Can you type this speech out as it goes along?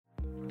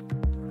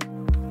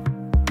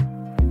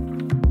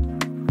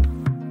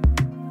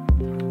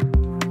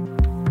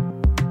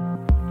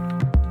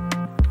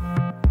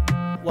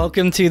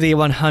Welcome to the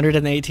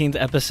 118th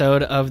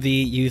episode of the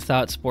You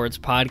Thought Sports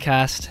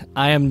podcast.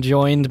 I am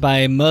joined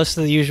by most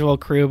of the usual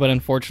crew, but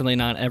unfortunately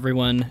not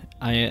everyone.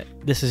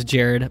 This is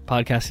Jared,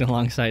 podcasting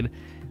alongside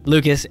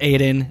Lucas,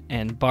 Aiden,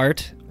 and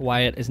Bart.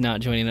 Wyatt is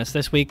not joining us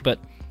this week, but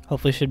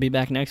hopefully should be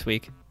back next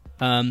week.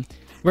 We're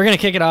going to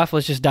kick it off.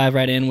 Let's just dive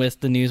right in with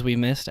the news we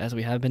missed, as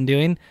we have been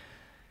doing.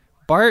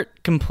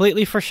 Bart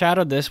completely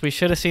foreshadowed this. We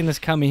should have seen this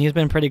coming. He's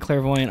been pretty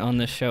clairvoyant on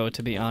this show,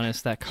 to be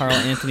honest, that Karl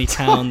Anthony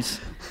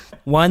Towns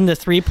won the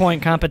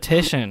three-point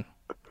competition.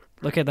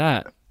 Look at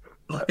that.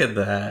 Look at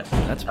that.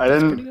 That's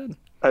pretty good.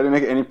 I didn't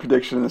make any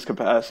prediction in this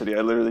capacity.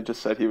 I literally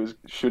just said he was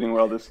shooting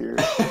well this year.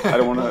 I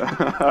don't want to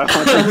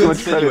take too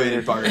much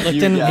credit. Looked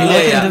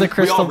into the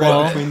crystal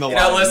ball.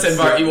 Listen,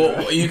 Bart,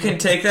 you can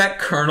take that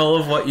kernel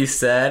of what you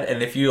said,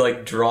 and if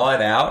you draw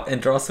it out and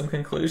draw some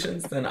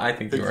conclusions, then I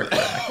think you are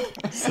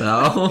correct.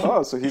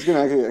 So he's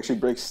going to actually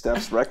break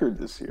Steph's record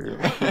this year.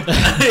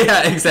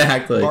 Yeah,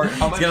 exactly. Bart,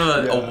 he's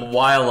going to a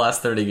while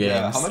last 30 games.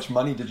 Yeah, how much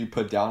money did you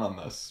put down on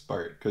this,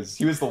 Bart? Because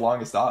he was the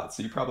longest odds,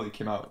 so you probably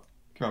came out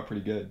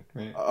pretty good,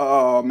 right?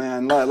 Oh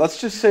man,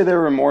 let's just say there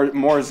were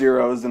more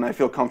zeros than I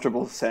feel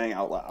comfortable saying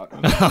out loud.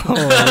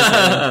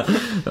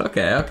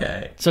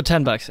 Okay. So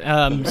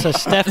 $10. So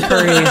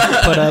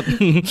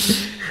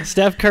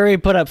Steph Curry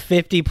put up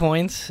 50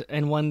 points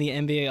and won the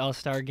NBA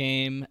All-Star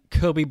Game.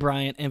 Kobe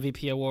Bryant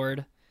MVP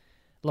award.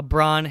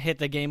 LeBron hit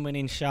the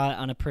game-winning shot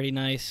on a pretty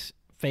nice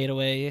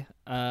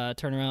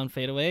turnaround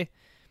fadeaway.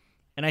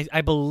 And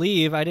I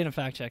believe, I didn't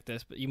fact check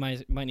this, but you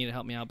might need to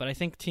help me out, but I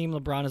think Team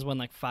LeBron has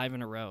won 5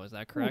 in a row. Is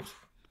that correct?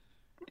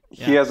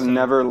 He has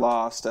never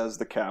lost as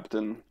the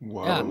captain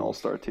of an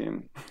all-star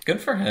team. Good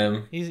for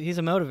him. He's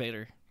a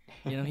motivator.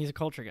 He's a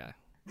culture guy.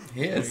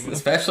 He is,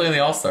 especially in the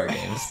All-Star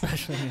games.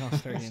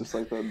 It's just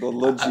like the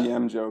little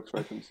GM jokes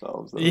write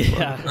themselves.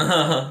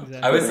 Yeah.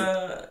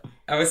 Exactly.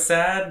 I was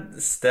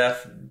sad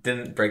Steph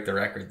didn't break the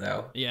record,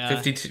 though. Yeah.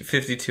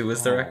 52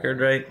 was the record,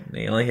 right?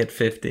 He only hit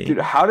 50. Dude,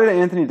 how did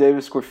Anthony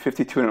Davis score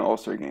 52 in an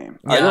All-Star game?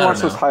 I didn't watch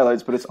those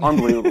highlights, but it's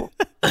unbelievable.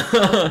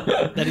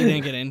 That he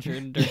didn't get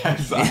injured.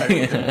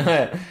 Exactly.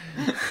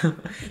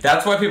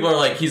 That's why people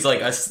are he's one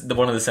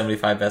of the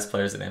 75 best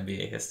players in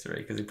NBA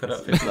history, because he put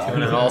up 52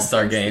 in an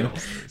All-Star game.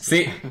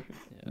 See,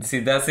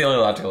 that's the only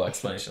logical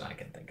explanation I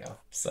can think of.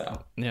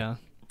 So yeah.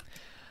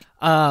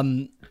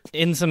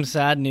 In some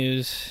sad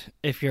news,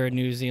 if you're a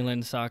New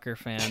Zealand soccer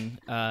fan,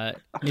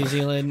 New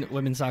Zealand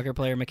women's soccer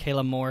player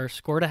Michaela Moore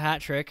scored a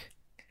hat trick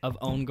of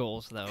own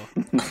goals, though,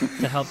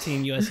 to help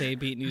Team USA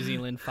beat New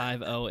Zealand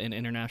 5-0 in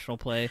international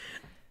play.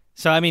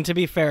 So, I mean, to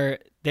be fair,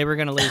 they were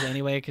going to lose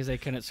anyway because they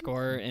couldn't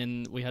score,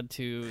 and we had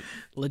 2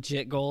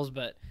 legit goals.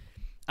 But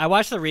I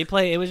watched the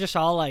replay. It was just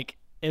all it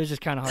was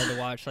just kind of hard to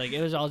watch.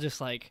 It was all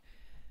just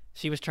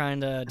she was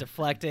trying to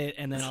deflect it,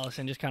 and then all of a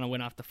sudden just kind of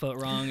went off the foot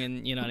wrong,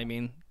 and you know what I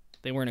mean?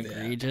 They weren't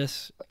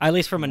egregious, at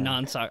least from a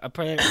non-soccer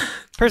person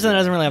that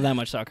doesn't really have that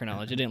much soccer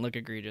knowledge. It didn't look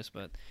egregious,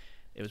 but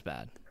it was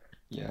bad.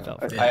 Yeah,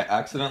 I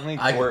accidentally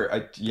I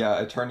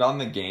turned on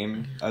the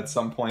game at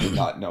some point,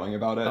 not knowing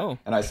about it,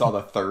 and I saw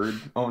the third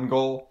own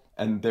goal.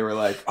 And they were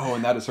like, "Oh,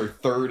 and that is her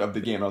third of the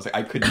game." I was like,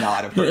 "I could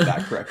not have heard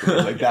that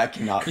correctly. That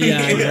cannot be."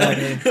 Yeah,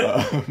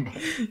 exactly.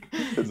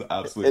 It's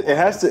absolutely. It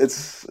has to.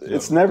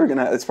 It's never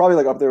gonna. It's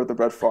probably up there with the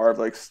Brett Favre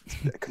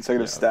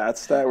consecutive stats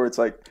stat, where it's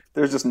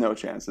there's just no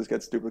chance this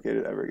gets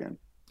duplicated ever again.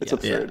 It's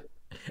absurd.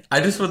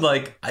 I just would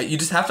you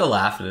just have to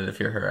laugh at it if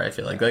you're her. I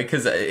feel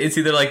because it's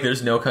either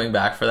there's no coming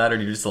back for that, or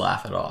you just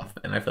laugh it off.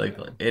 And I feel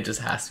it just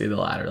has to be the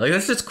latter.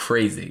 That's just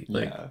crazy.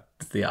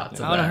 It's the odds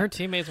of that. Her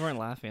teammates weren't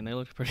laughing. They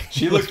looked pretty.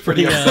 She looked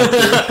pretty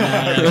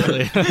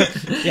actually.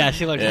 Yeah,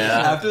 she looked.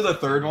 Yeah. After the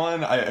third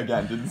one, I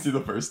again didn't see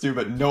the first 2,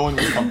 but no one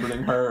was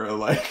comforting her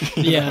or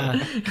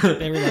Yeah,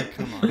 they were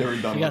come on. They were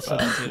done with that.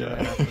 Right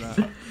after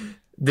that.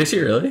 Did she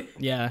really?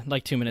 Yeah,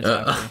 2 minutes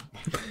after.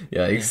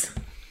 Yikes.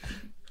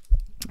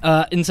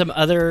 In some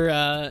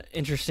other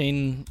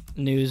interesting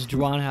news,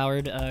 Juwan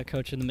Howard,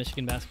 coach of the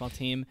Michigan basketball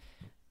team,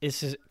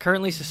 is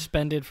currently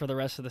suspended for the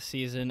rest of the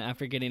season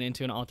after getting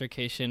into an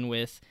altercation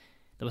with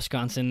the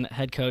Wisconsin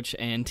head coach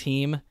and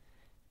team.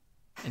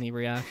 Any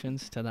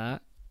reactions to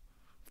that?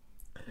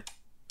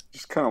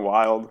 Just kind of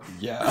wild.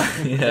 Yeah.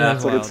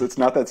 It's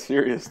not that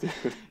serious, dude.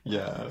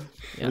 Yeah.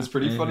 It was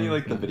pretty funny,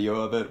 the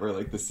video of it where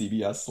the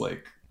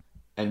CBS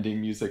ending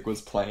music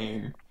was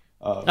playing.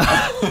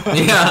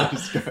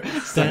 Exactly.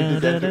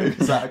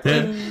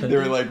 They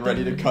were like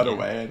ready to cut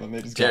away, and then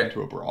they just got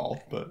into a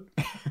brawl. But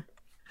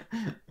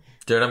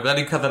Jared, I'm glad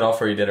you cut that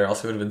off where you did, or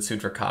else we would have been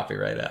sued for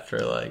copyright after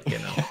a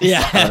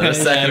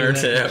second or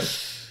two.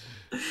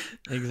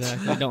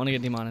 Exactly. Don't want to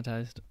get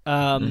demonetized.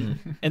 And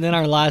then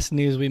our last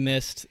news we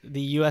missed: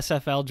 the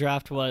USFL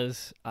draft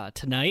was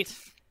tonight,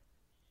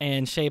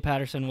 and Shea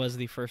Patterson was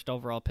the first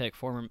overall pick.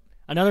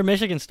 Another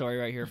Michigan story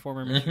right here.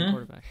 Former Michigan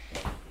quarterback.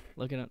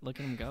 Look at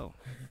him go.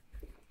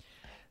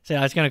 So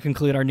that's going to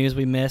conclude our news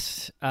we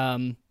missed.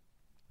 We're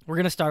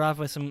going to start off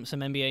with some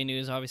NBA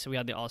news. Obviously, we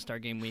had the All-Star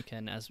Game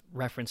weekend, as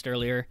referenced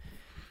earlier.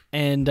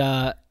 And,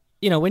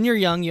 when you're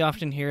young, you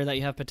often hear that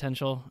you have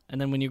potential. And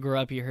then when you grow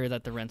up, you hear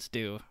that the rent's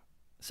due.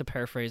 It's a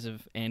paraphrase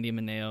of Andy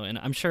Mineo, and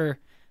I'm sure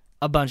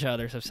a bunch of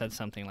others have said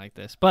something like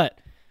this. But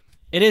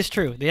it is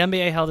true. The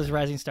NBA held its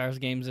Rising Stars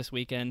games this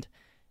weekend,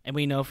 and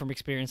we know from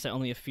experience that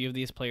only a few of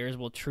these players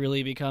will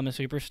truly become a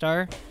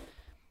superstar.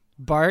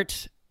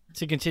 Bart,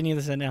 to continue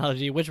this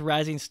analogy, which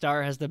rising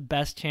star has the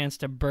best chance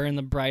to burn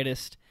the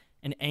brightest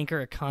and anchor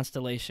a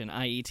constellation,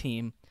 i.e.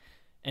 team?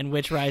 And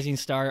which rising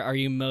star are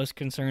you most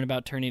concerned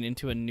about turning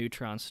into a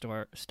neutron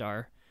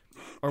star,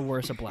 or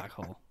worse, a black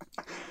hole?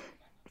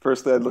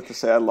 Firstly, I'd look to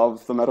say I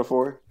love the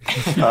metaphor.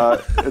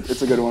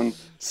 It's a good one.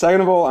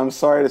 Second of all, I'm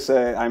sorry to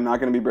say I'm not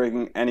going to be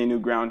breaking any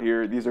new ground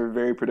here. These are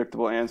very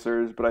predictable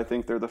answers, but I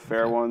think they're the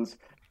fair ones.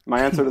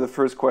 My answer to the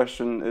first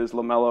question is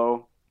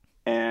LaMelo,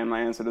 and my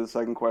answer to the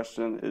second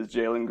question is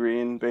Jalen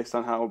Green, based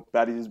on how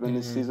bad he's been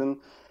this season.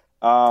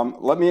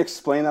 Let me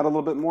explain that a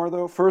little bit more,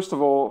 though. First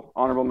of all,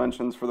 honorable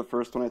mentions for the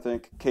first one, I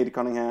think. Cade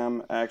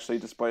Cunningham, actually,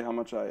 despite how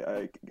much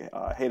I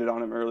hated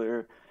on him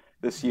earlier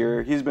this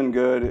year, he's been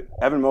good.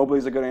 Evan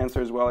Mobley's a good answer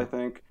as well, I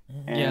think.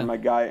 And my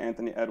guy,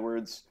 Anthony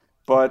Edwards.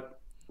 But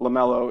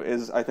LaMelo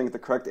is, I think, the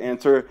correct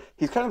answer.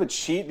 He's kind of a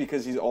cheat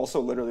because he's also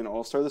literally an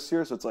all-star this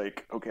year, so it's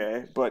like,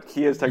 okay. But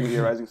he is technically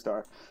a rising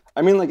star.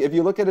 I mean, like, if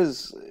you look at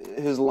his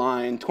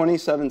line,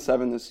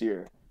 27-7 this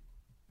year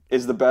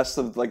is the best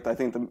of, like, I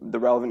think the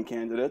relevant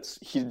candidates.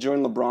 He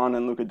joined LeBron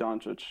and Luka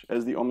Doncic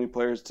as the only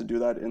players to do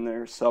that in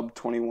their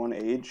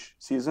sub-21 age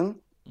season.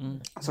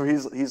 So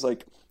he's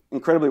like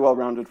incredibly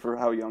well-rounded for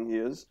how young he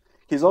is.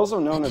 He's also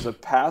known as a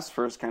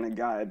pass-first kind of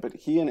guy, but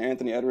he and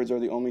Anthony Edwards are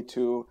the only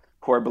two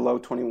who are below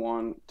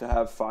 21 to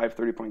have 5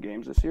 30-point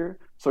games this year.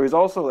 So he's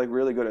also like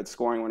really good at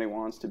scoring when he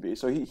wants to be.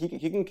 So he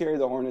can carry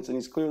the Hornets, and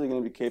he's clearly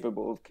going to be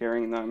capable of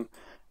carrying them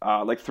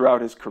like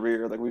throughout his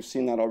career. Like we've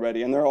seen that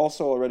already. And they're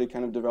also already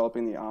kind of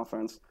developing the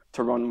offense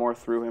to run more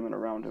through him and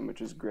around him,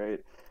 which is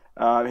great.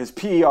 His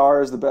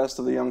PER is the best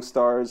of the young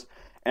stars.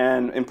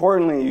 And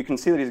importantly, you can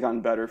see that he's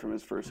gotten better from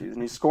his first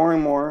season. He's scoring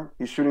more.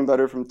 He's shooting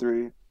better from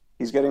three.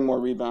 He's getting more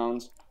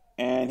rebounds.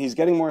 And he's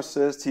getting more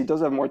assists. He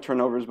does have more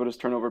turnovers, but his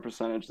turnover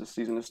percentage this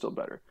season is still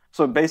better.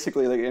 So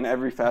basically, like in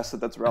every facet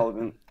that's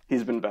relevant,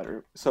 he's been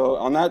better. So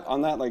on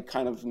that like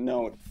kind of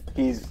note,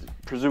 he's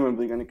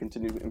presumably going to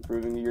continue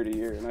improving year to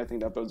year, and I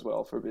think that bodes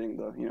well for being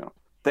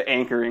the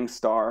anchoring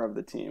star of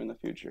the team in the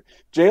future.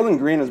 Jalen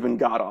Green has been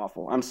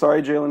god-awful. I'm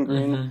sorry, Jalen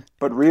Green,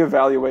 but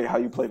reevaluate how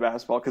you play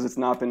basketball because it's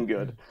not been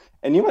good.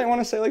 And you might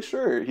want to say, like,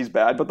 sure, he's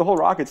bad, but the whole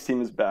Rockets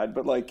team is bad.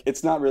 But, like,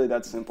 it's not really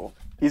that simple.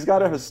 He's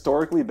got a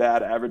historically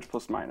bad average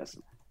plus-minus.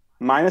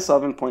 Minus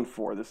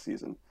 11.4 this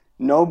season.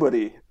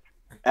 Nobody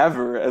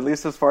ever, at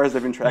least as far as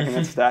they've been tracking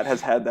that stat, has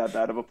had that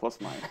bad of a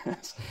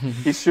plus-minus.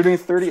 He's shooting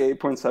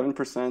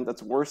 38.7%.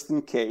 That's worse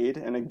than Cade.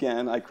 And,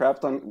 again, I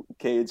crapped on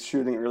Cade's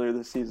shooting earlier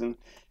this season.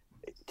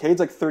 Cade's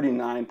like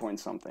 39 point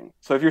something.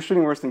 So if you're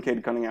shooting worse than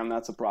Cade Cunningham,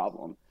 that's a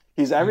problem.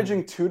 He's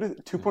averaging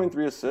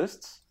 2.3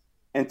 assists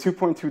and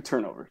 2.2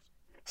 turnovers.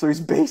 So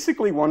he's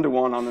basically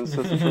 1-to-1 on the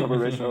assist to turnover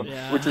ratio,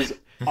 which is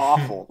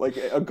awful. Like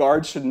a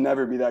guard should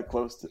never be that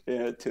close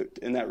to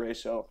in that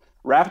ratio.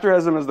 Raptor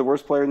has him as the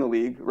worst player in the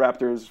league.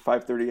 Raptor's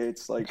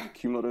 538's like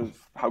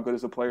cumulative how good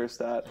is a player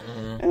stat.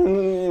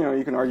 And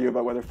you can argue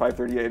about whether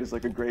 538 is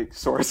like a great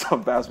source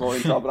of basketball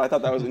intel, but I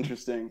thought that was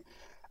interesting.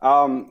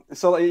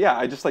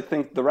 I just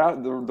think the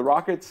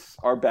Rockets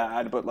are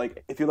bad, but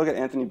like if you look at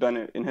Anthony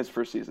Bennett in his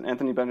first season,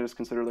 Anthony Bennett is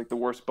considered like the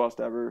worst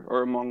bust ever,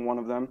 or among one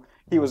of them.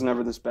 He was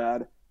never this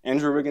bad.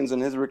 Andrew Wiggins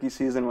in his rookie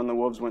season when the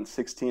Wolves went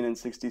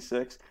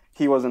 16-66,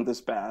 he wasn't this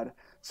bad.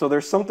 So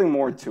there's something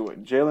more to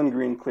it. Jalen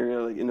Green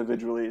clearly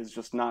individually is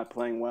just not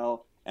playing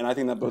well, and I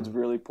think that bodes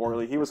really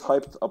poorly. He was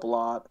hyped up a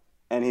lot,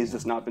 and he's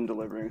just not been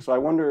delivering. So I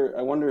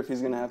wonder if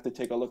he's going to have to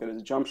take a look at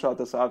his jump shot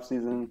this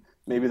offseason.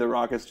 Maybe the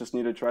Rockets just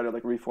need to try to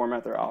like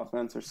reformat their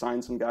offense or sign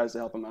some guys to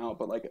help him out.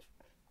 But like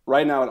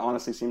right now, it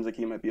honestly seems like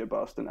he might be a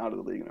bust and out of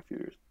the league in a few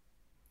years.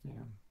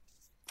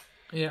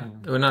 Yeah,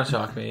 it would not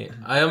shock me.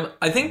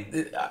 I think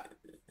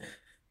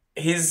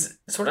his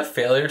sort of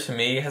failure to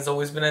me has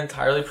always been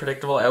entirely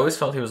predictable. I always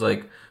felt he was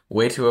like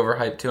way too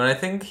overhyped too, and I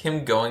think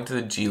him going to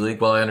the G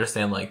League. While I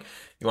understand like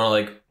you want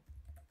to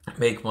like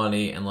make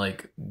money and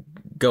like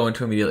go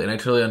into immediately, and I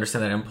totally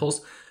understand that impulse,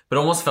 but it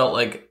almost felt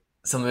like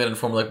something that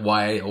informed like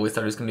why I always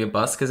thought he was going to be a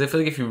bust, because I feel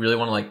like if you really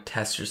want to like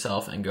test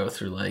yourself and go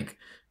through like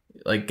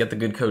get the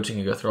good coaching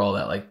and go through all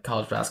that, like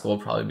college basketball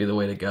will probably be the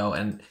way to go.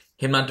 And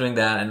him not doing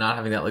that and not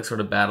having that like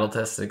sort of battle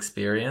test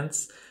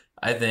experience,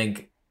 I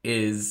think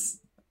is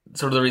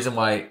sort of the reason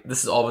why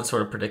this has all been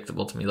sort of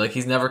predictable to me. Like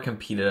he's never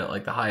competed at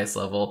like the highest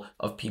level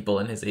of people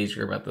in his age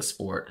group at the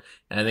sport,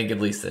 and I think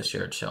at least this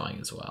year it's showing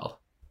as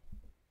well.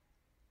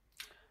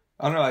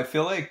 I don't know. I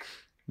feel like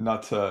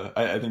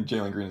I think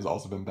Jalen Green has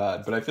also been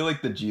bad, but I feel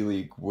like the G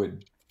League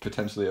would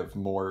potentially have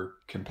more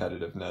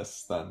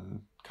competitiveness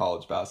than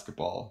college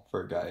basketball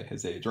for a guy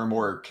his age, or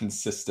more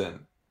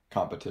consistent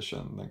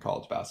competition than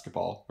college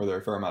basketball, where there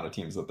are a fair amount of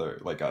teams that they're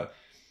like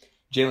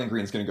Jalen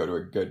Green's going to go to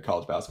a good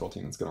college basketball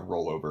team that's going to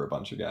roll over a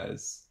bunch of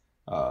guys.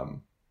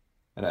 And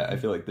I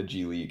feel like the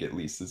G League at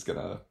least is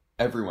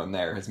everyone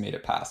there has made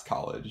it past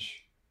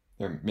college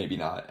they're maybe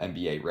not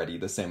NBA ready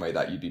the same way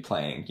that you'd be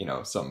playing,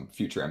 some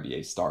future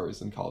NBA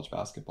stars in college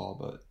basketball.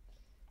 But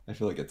I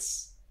feel like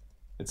it's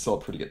still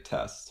a pretty good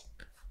test.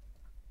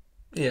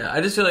 Yeah, I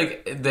just feel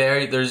like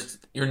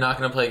you're not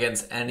going to play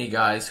against any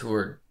guys who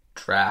are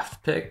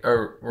draft pick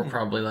or were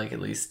probably like at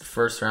least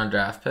first round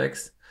draft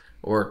picks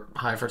or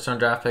high first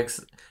round draft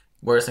picks.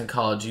 Whereas in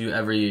college, you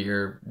every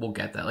year will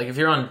get that. Like if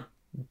you're on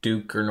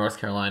Duke or North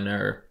Carolina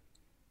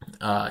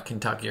or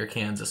Kentucky or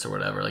Kansas or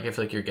whatever, like I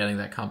feel like you're getting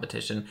that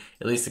competition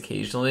at least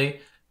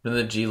occasionally. But in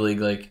the G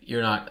League, like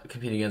you're not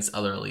competing against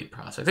other elite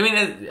prospects. I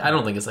mean, I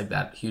don't think it's like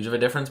that huge of a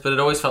difference, but it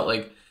always felt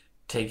like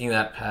taking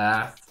that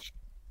path.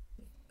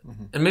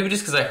 And maybe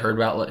just because I heard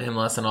about him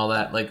less and all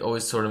that, like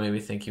always sort of made me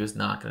think he was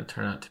not going to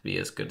turn out to be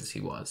as good as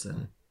he was.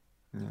 And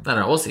I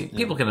don't know, we'll see.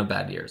 People can have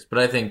bad years, but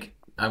I think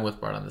I'm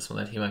with Bart on this one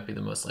that he might be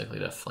the most likely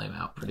to flame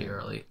out pretty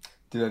early.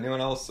 Did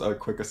anyone else, a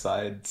quick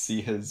aside,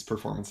 see his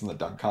performance in the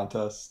dunk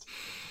contest?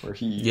 Where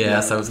he...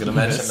 Yes, I was going to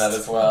mention that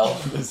as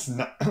well.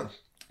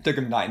 Took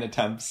him 9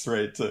 attempts,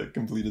 right, to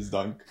complete his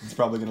dunk. It's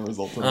probably going to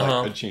result in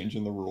like a change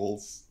in the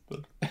rules.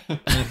 But...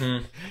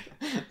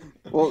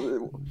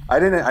 Well, I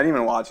didn't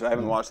even watch it. I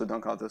haven't watched the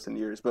dunk contest in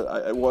years, but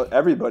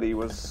everybody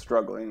was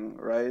struggling,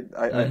 right?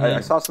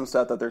 I saw some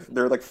stat that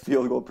their like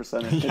field goal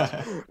percentage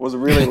was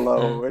really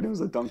low, and it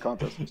was a dunk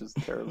contest, which is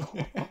terrible.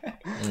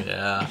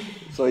 Yeah.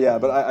 So yeah,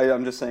 but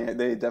I'm just saying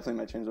they definitely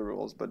might change the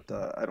rules, but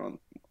I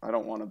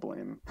don't want to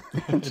blame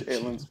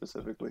Jalen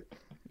specifically.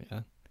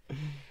 Yeah.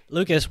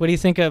 Lucas, what do you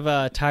think of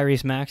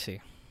Tyrese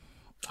Maxey?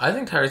 I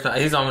think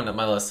he's on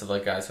my list of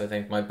like guys who I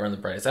think might burn the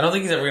brightest. I don't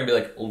think he's ever going to be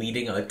like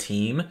leading a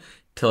team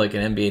to like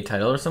an NBA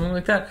title or something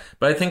like that.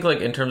 But I think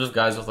like in terms of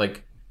guys with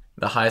like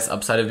the highest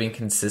upside of being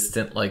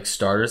consistent like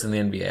starters in the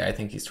NBA, I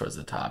think he's towards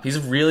the top. He's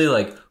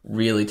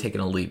really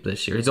taken a leap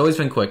this year. He's always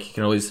been quick. He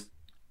can always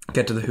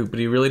get to the hoop, but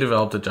he really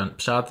developed a jump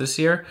shot this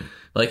year.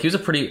 Like he was a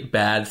pretty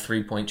bad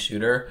 3-point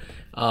shooter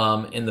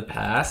in the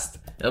past.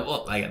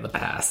 Well, the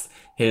past.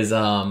 His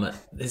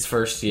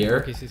first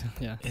year,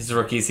 his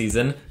rookie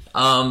season.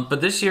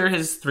 But this year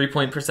his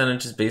 3-point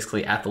percentage is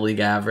basically at the league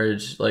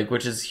average, like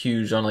which is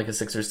huge on like a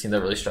Sixers team that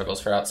really struggles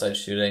for outside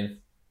shooting.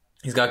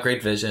 He's got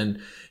great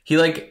vision.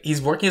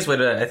 He's working his way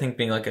to I think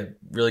being like a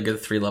really good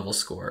 3-level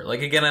scorer.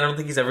 Like again, I don't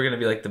think he's ever going to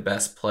be like the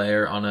best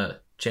player on a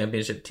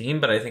championship team,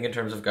 but I think in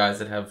terms of guys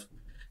that have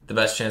the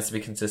best chance to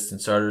be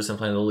consistent starters and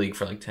play in the league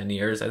for like 10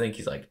 years, I think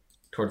he's like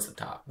towards the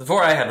top. The 5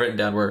 I had written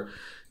down were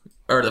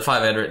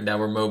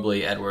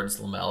Mobley, Edwards,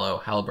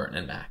 LaMelo, Halliburton,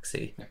 and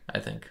Maxey. I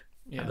think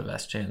have the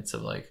best chance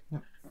of like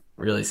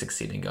really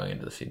succeeding going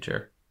into the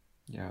future.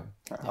 Yeah.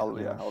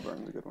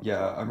 Halliburton's a good one.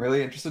 Yeah, I'm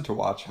really interested to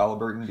watch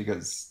Halliburton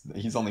because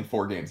he's only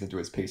 4 games into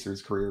his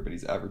Pacers career, but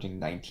he's averaging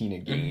 19 a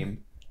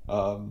game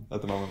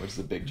at the moment, which is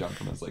a big jump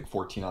from his like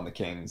 14 on the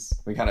Kings.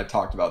 We kind of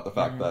talked about the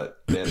fact that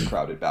they had a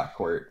crowded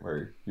backcourt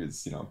where he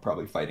was,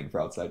 probably fighting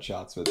for outside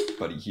shots with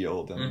Buddy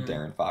Hield and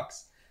De'Aaron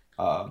Fox.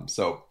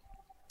 So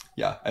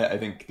yeah, I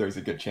think there's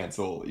a good chance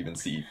we'll even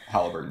see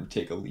Halliburton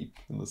take a leap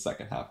in the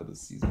second half of the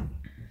season.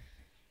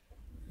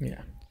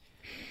 Yeah.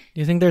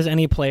 Do you think there's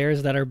any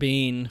players that are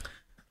being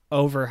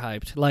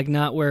overhyped? Like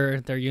not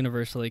where they're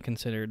universally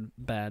considered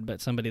bad,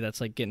 but somebody that's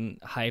like getting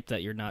hyped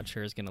that you're not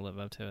sure is going to live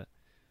up to it?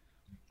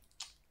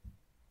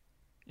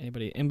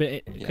 Anybody?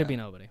 It could be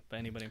nobody, but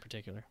anybody in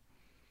particular.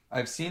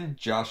 I've seen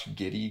Josh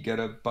Giddey get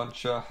a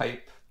bunch of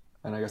hype,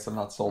 and I guess I'm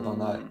not sold on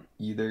that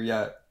either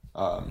yet.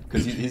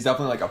 Because he's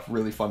definitely like a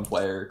really fun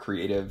player,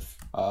 creative.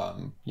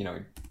 He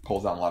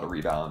pulls down a lot of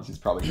rebounds. He's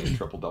probably going to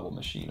triple-double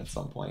machine at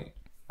some point.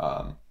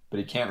 But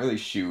he can't really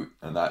shoot,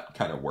 and that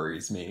kind of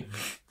worries me.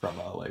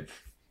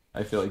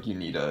 I feel like you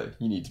need to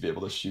be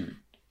able to shoot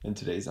in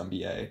today's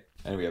NBA,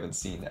 and we haven't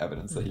seen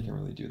evidence that he can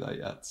really do that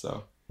yet.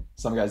 So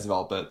some guys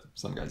develop it,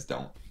 some guys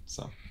don't.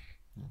 So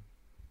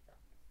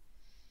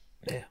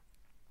yeah.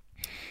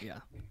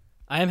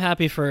 I am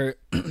happy for,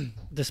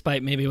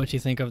 despite maybe what you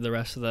think of the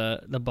rest of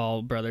the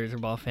Ball brothers or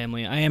Ball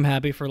family, I am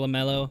happy for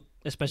LaMelo,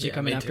 especially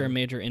coming after a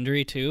major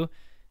injury too,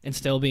 and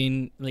still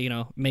being,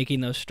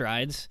 making those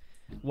strides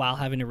while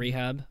having to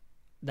rehab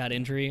that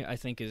injury, I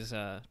think is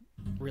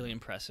really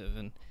impressive.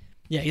 And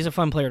yeah, he's a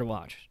fun player to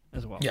watch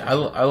as well. Yeah, I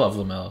love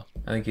LaMelo.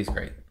 I think he's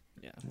great.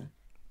 Yeah.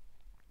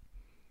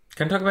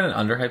 Can I talk about an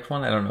underhyped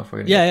one? I don't know if we're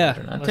going to get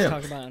or not. Let's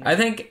talk about I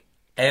think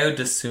Ayo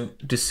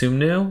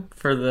Dosunmu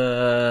for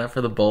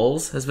the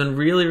Bulls has been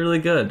really, really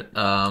good.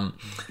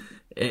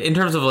 In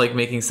terms of like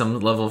making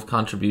some level of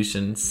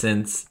contribution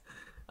since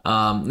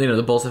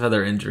the Bulls have had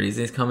their injuries.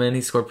 He's come in,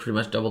 he scored pretty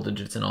much double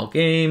digits in all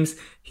games.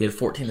 He had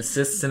 14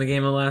 assists in a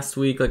game of last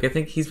week. Like I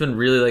think he's been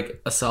really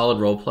like a solid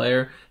role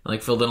player and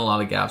like filled in a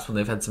lot of gaps when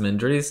they've had some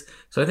injuries.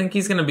 So I think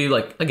he's gonna be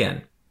like,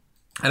 again,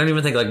 I don't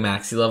even think like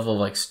Maxey level of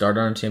like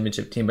starter on a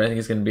championship team, but I think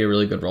he's gonna be a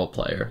really good role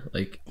player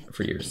like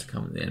for years to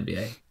come in the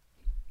NBA.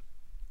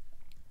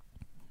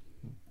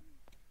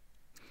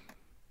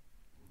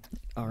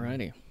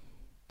 Alrighty.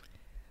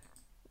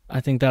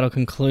 I think that'll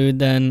conclude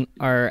then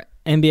our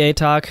NBA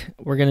talk.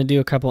 We're going to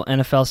do a couple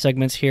NFL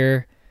segments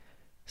here.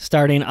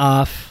 Starting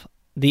off,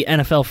 the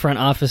NFL front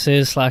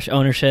offices /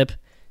 ownership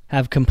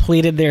have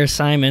completed their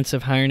assignments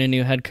of hiring a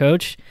new head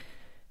coach.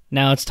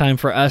 Now it's time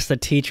for us, the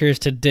teachers,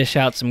 to dish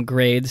out some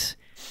grades.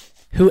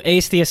 Who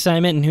aced the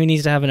assignment and who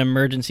needs to have an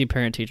emergency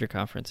parent-teacher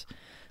conference?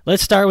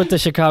 Let's start with the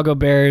Chicago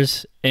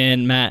Bears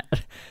and Matt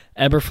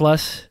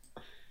Eberfluss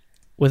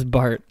with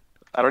Bart.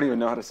 I don't even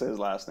know how to say his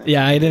last name.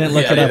 Yeah, I didn't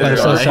look it up. I'm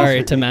so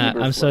sorry to Matt.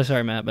 I'm so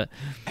sorry, Matt. But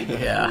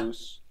yeah.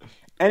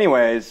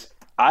 Anyways,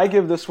 I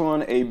give this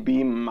one a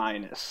B-.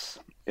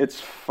 It's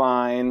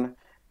fine.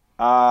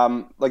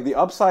 Like the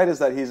upside is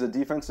that he's a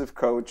defensive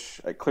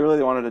coach. Clearly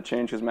they wanted to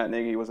change because Matt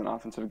Nagy was an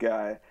offensive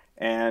guy.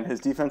 And his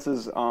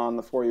defenses on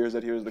the 4 years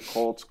that he was the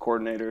Colts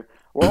coordinator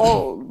were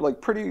all like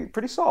pretty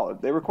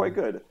solid. They were quite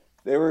good.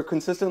 They were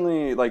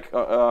consistently like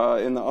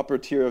in the upper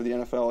tier of the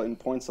NFL in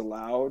points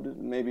allowed,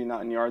 maybe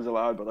not in yards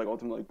allowed, but like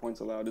ultimately points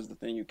allowed is the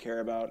thing you care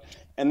about.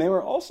 And they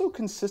were also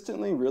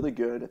consistently really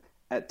good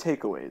at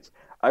takeaways.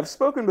 I've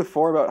spoken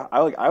before about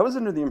I was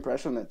under the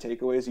impression that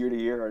takeaways year to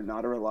year are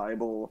not a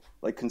reliable,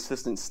 like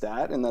consistent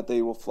stat, and that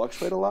they will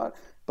fluctuate a lot.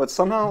 But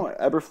somehow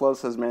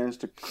Eberflus has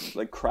managed to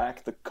like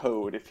crack the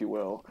code, if you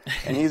will,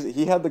 and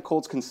he had the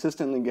Colts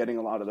consistently getting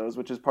a lot of those,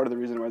 which is part of the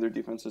reason why their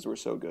defenses were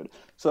so good.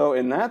 So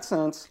in that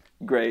sense,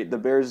 great. The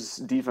Bears'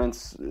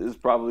 defense is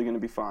probably going to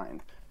be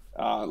fine,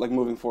 like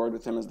moving forward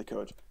with him as the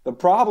coach. The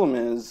problem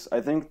is,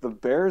 I think the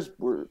Bears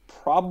were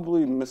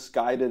probably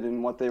misguided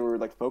in what they were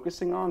like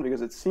focusing on,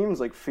 because it seems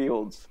like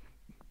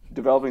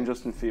developing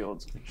Justin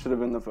Fields should have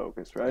been the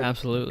focus, right?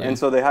 Absolutely. And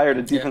so they hired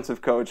a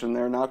defensive coach, and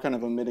they're now kind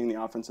of omitting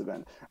the offensive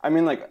end. I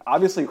mean, like,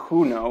 obviously,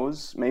 who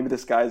knows? Maybe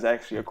this guy's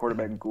actually a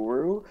quarterback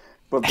guru,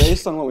 but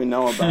based on what we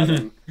know about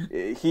him,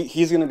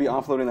 he's going to be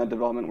offloading that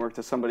development work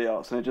to somebody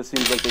else, and it just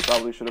seems like they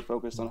probably should have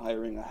focused on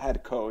hiring a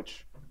head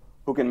coach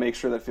who can make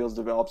sure that Fields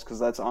develops, because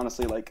that's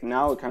honestly, like,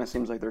 now it kind of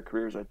seems like their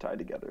careers are tied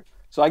together.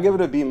 So I give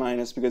it a B-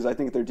 because I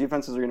think their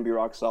defenses are going to be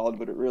rock solid,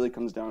 but it really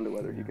comes down to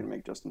whether he can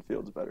make Justin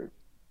Fields better.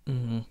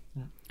 Mm-hmm.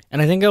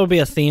 And I think it will be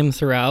a theme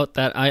throughout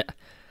that I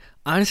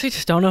honestly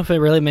just don't know if it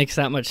really makes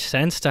that much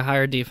sense to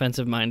hire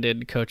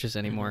defensive-minded coaches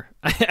anymore.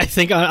 I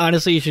think,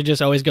 honestly, you should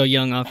just always go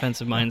young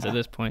offensive minds at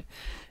this point.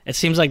 It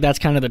seems like that's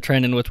kind of the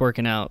trend in what's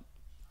working out.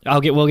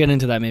 We'll get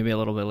into that maybe a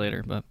little bit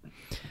later. But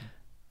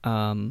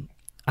how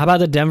about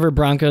the Denver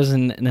Broncos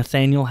and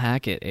Nathaniel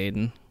Hackett,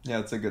 Aiden?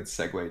 Yeah, it's a good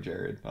segue,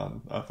 Jared,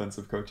 on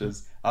offensive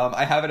coaches.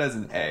 I have it as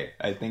an A.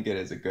 I think it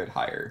is a good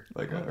hire,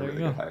 like a really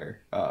good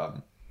hire.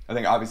 I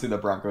think obviously the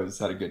Broncos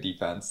had a good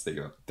defense. They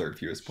got third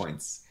fewest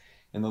points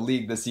in the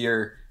league this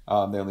year. They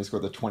only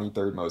scored the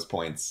 23rd most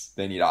points.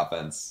 They need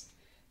offense.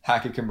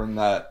 Hackett can bring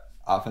that.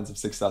 Offensive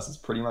success is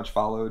pretty much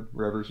followed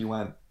wherever he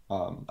went.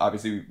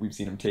 Obviously, we've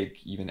seen him take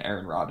even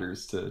Aaron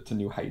Rodgers to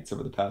new heights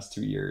over the past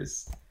 2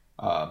 years.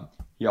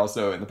 He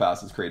also, in the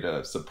past, has created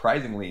a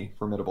surprisingly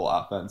formidable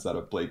offense out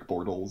of Blake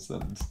Bortles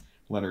and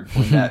Leonard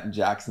Fournette in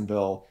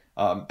Jacksonville,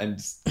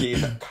 and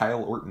gave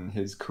Kyle Orton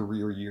his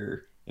career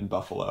year in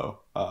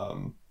Buffalo.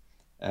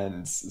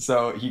 And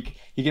so he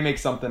can make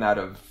something out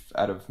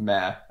of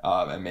meh,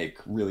 and make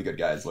really good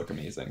guys look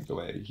amazing the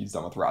way he's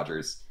done with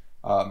Rodgers.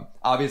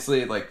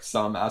 Obviously, like,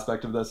 some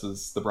aspect of this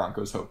is the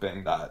Broncos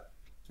hoping that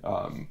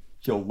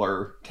he'll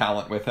lure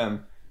talent with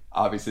him.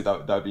 Obviously,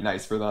 that would be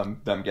nice for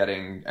them. Them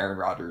getting Aaron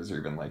Rodgers or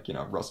even like,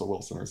 Russell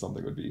Wilson or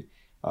something would be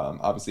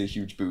obviously a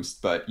huge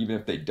boost. But even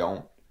if they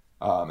don't,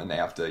 and they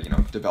have to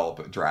develop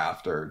a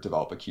draft or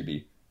develop a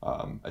QB,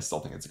 I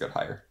still think it's a good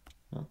hire.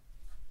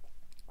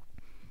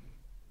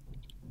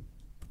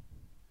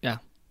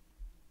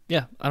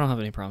 Yeah, I don't have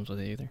any problems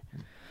with it either.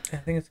 I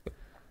think it's good.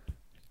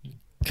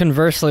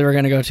 Conversely, we're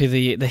going to go to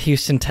the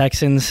Houston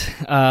Texans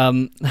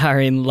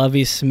hiring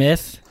Lovie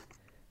Smith,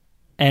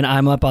 and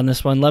I'm up on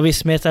this one. Lovie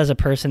Smith as a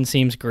person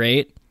seems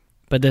great,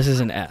 but this is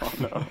an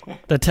F. Oh, no.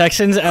 The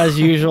Texans, as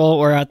usual,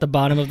 were at the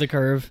bottom of the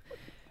curve.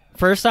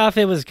 First off,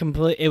 it was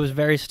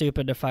very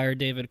stupid to fire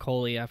David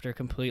Coley after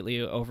completely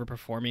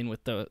overperforming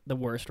with the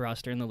worst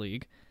roster in the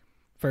league.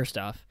 First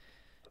off,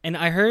 and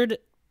I heard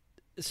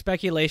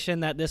speculation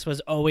that this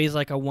was always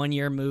like a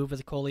 1-year move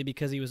with Coley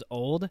because he was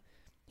old.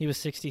 He was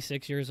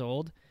 66 years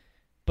old.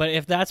 But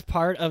if that's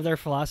part of their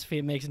philosophy,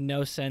 it makes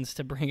no sense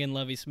to bring in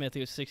Lovie Smith,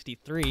 who's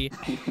 63.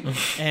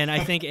 And I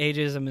think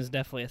ageism is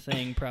definitely a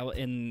thing, probably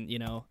in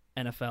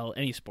NFL,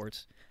 any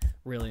sports,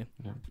 really,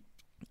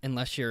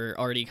 unless you're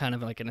already kind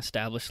of like an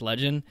established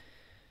legend.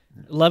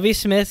 Lovie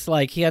Smith,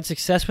 like, he had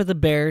success with the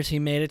Bears. He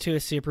made it to a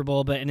Super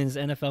Bowl, but in his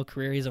NFL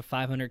career, he's a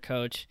 500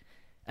 coach.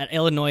 At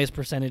Illinois, his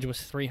percentage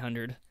was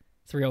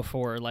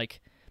 304.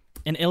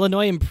 And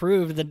Illinois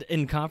improved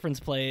in conference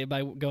play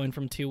by going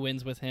from 2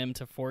 wins with him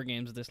to 4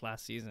 games this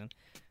last season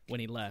when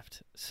he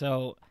left.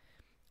 So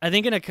I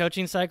think in a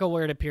coaching cycle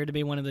where it appeared to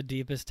be one of the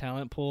deepest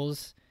talent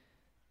pools,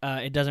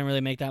 it doesn't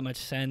really make that much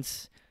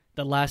sense.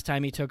 The last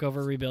time he took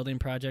over a rebuilding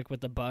project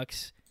with the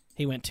Bucks,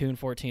 he went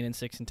 2-14 and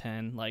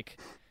 6-10. Like,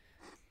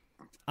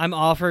 I'm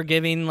all for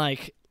giving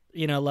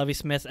Lovie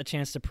Smith a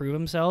chance to prove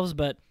themselves,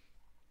 but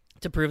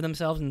to prove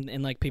themselves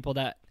and like people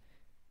that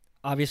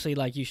obviously,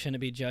 like, you shouldn't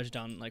be judged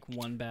on like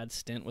one bad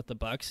stint with the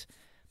Bucks.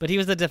 But he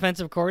was the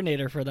defensive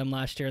coordinator for them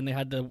last year, and they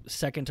had the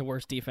second to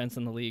worst defense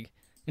in the league.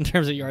 in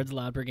terms of yards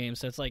allowed per game.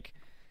 So it's like,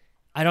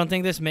 I don't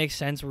think this makes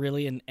sense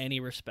really in any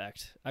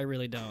respect. I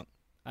really don't.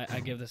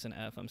 I give this an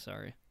F. I'm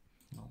sorry.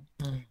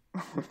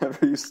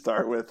 Whenever you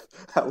start with,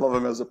 I love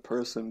him as a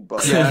person,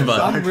 but Yeah,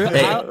 but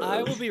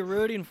I will be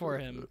rooting for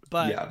him,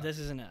 but this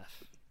is an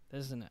F.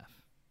 This is an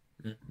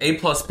F.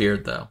 A+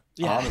 beard though.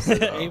 Yeah, Honestly,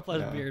 though,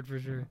 A+ beard for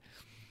sure.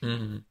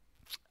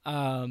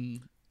 Mm-hmm.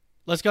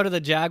 Let's go to the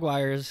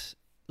Jaguars.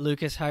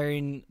 Lucas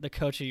hiring the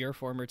coach of your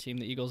former team,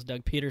 the Eagles,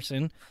 Doug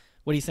Peterson.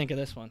 What do you think of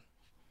this one?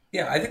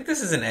 Yeah, I think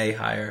this is an A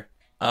hire.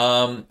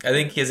 I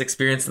think he has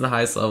experience in the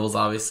highest levels,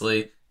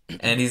 obviously,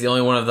 and he's the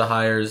only one of the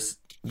hires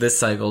this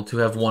cycle to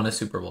have won a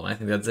Super Bowl. And I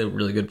think that's a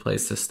really good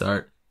place to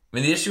start. I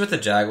mean, the issue with the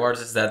Jaguars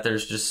is that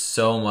there's just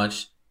so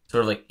much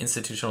sort of like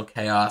institutional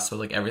chaos with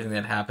like everything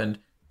that happened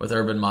with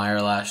Urban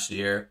Meyer last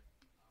year.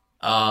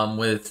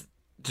 With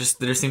just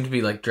there seemed to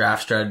be like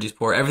draft strategies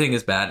poor. Everything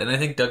is bad, and I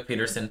think Doug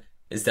Peterson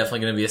is definitely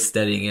going to be a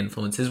steadying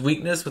influence. His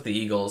weakness with the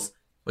Eagles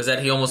was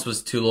that he almost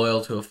was too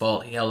loyal to a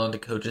fault. He held on to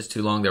coaches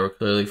too long. They were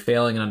clearly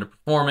failing and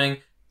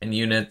underperforming, and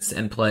units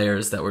and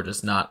players that were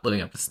just not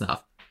living up to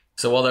snuff.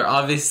 So while there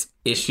are obvious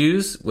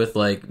issues with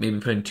like maybe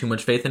putting too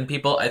much faith in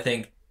people, I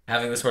think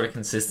having this sort of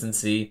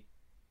consistency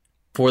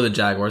for the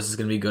Jaguars is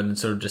going to be good and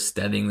sort of just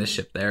steadying the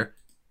ship there.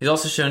 He's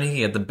also shown he can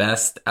get the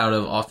best out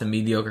of often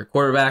mediocre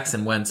quarterbacks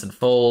in Wentz and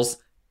Foles,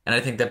 and I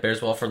think that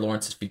bears well for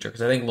Lawrence's future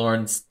because I think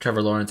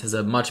Trevor Lawrence has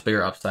a much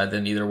bigger upside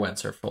than either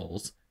Wentz or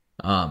Foles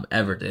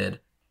ever did.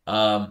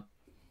 And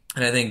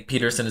I think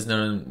Peterson is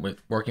known with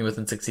working with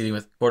and succeeding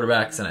with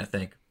quarterbacks, and I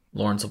think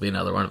Lawrence will be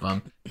another one of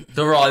them.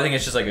 So overall, I think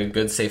it's just like a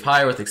good, safe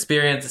hire with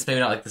experience. It's maybe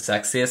not like the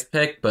sexiest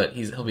pick, but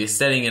he'll be a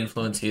steadying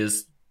influence. He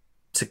is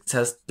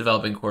success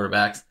developing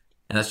quarterbacks,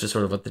 and that's just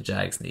sort of what the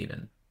Jags need.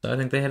 And so I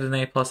think they had an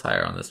A+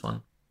 hire on this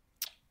one.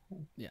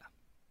 Yeah.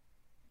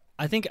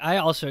 I think I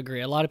also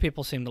agree. A lot of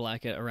people seem to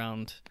like it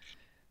around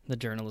the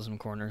journalism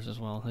corners as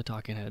well, the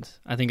talking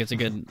heads. I think it's a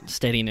good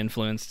steadying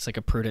influence. It's like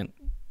a prudent,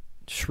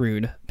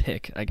 shrewd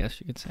pick, I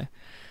guess you could say.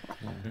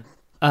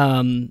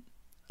 Mm-hmm.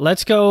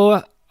 Let's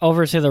go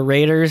over to the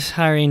Raiders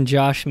hiring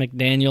Josh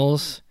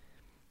McDaniels.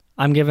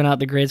 I'm giving out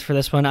the grades for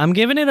this one. I'm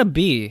giving it a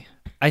B.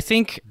 I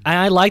think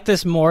I like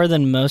this more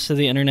than most of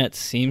the internet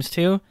seems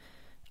to.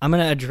 I'm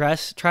going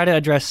to try to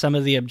address some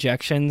of the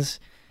objections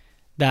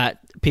that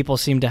people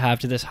seem to have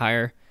to this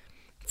hire.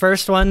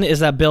 First one is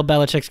that Bill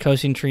Belichick's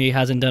coaching tree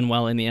hasn't done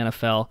well in the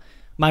NFL.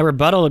 My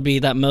rebuttal would be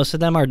that most of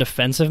them are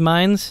defensive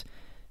minds,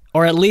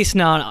 or at least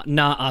not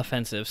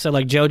offensive. So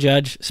like Joe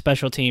Judge,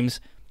 special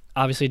teams,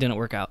 obviously didn't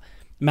work out.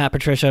 Matt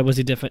Patricia was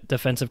the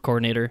defensive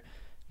coordinator,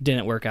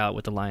 didn't work out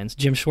with the Lions.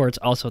 Jim Schwartz,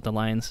 also with the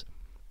Lions.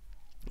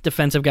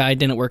 Defensive guy,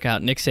 didn't work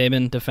out. Nick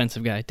Saban,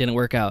 defensive guy, didn't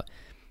work out.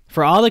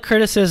 For all the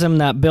criticism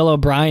that Bill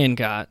O'Brien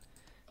got,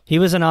 he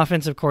was an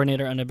offensive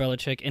coordinator under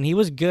Belichick, and he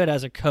was good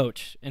as a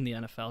coach in the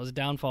NFL. His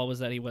downfall was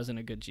that he wasn't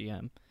a good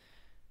GM.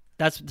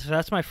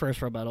 That's my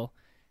first rebuttal.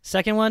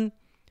 Second one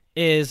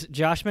is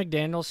Josh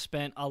McDaniels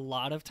spent a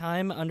lot of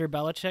time under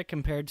Belichick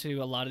compared to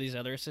a lot of these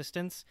other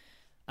assistants.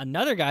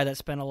 Another guy that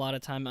spent a lot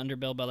of time under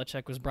Bill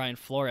Belichick was Brian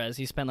Flores.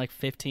 He spent like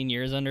 15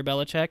 years under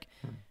Belichick,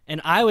 and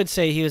I would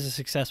say he was a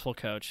successful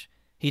coach.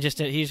 He just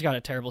got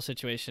a terrible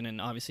situation and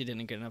obviously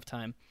didn't get enough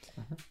time.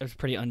 It was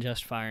pretty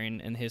unjust firing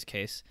in his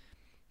case.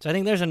 So I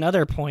think there's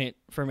another point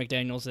for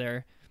McDaniels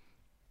there.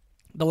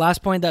 The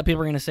last point that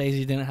people are going to say is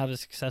he didn't have a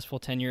successful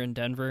tenure in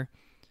Denver.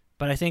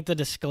 But I think the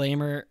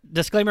disclaimer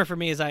for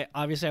me is I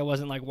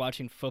wasn't like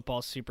watching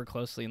football super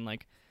closely in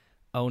like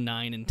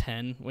 2009 and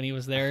 10 when he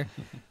was there.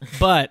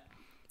 But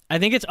I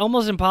think it's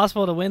almost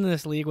impossible to win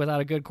this league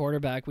without a good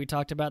quarterback. We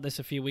talked about this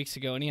a few weeks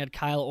ago, and he had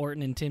Kyle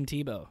Orton and Tim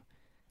Tebow.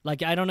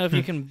 Like, I don't know if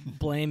you can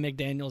blame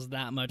McDaniels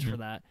that much for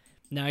that.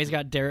 Now he's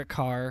got Derek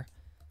Carr,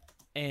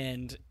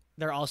 and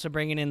they're also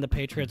bringing in the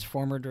Patriots'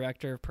 former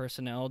director of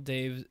personnel,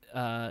 Dave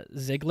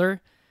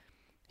Ziegler.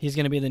 He's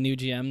going to be the new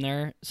GM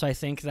there. So I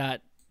think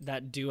that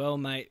duo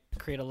might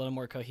create a little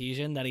more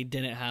cohesion that he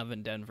didn't have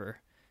in Denver.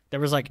 There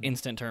was like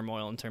instant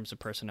turmoil in terms of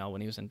personnel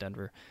when he was in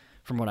Denver,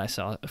 from what I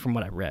saw, from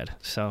what I read.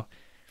 So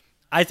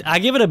I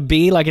give it a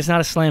B. Like, it's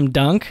not a slam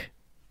dunk,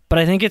 but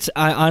I think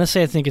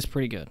honestly think it's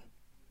pretty good.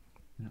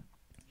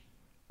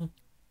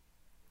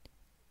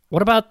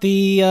 What about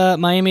the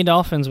Miami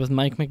Dolphins with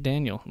Mike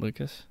McDaniel,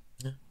 Lucas?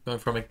 Yeah, going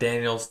from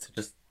McDaniels to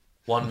just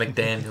one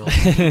McDaniel,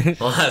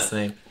 the last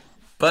name.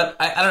 But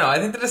I don't know. I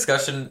think the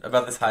discussion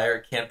about this hire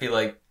can't be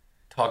like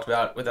talked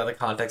about without the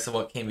context of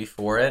what came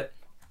before it.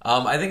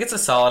 I think it's a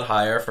solid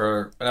hire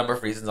for a number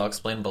of reasons I'll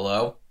explain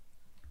below.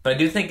 But I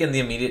do think in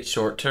the immediate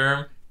short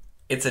term,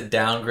 it's a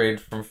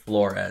downgrade from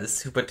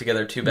Flores, who put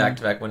together 2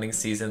 back-to-back winning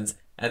seasons.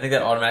 And I think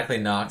that automatically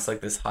knocks like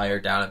this hire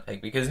down a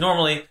peg because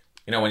normally,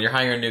 you know, when you're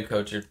hiring a new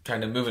coach, you're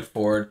trying to move it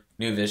forward,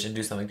 new vision,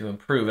 do something to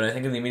improve. And I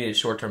think in the immediate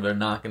short term, they're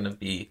not going to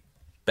be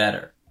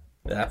better.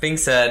 That being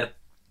said,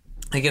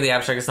 I think in the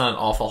abstract, it's not an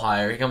awful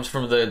hire. He comes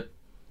from the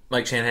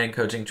Mike Shanahan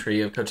coaching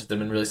tree of coaches that have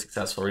been really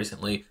successful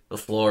recently.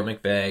 LaFleur,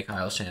 McVay,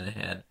 Kyle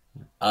Shanahan.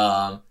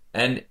 As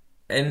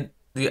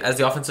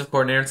the offensive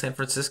coordinator in San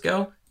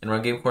Francisco, and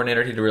run game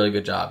coordinator, he did a really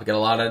good job. He got a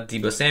lot of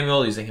Deebo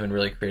Samuel, using him in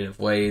really creative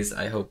ways.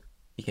 I hope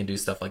he can do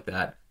stuff like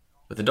that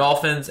with the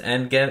Dolphins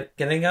and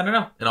getting, I don't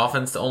know, an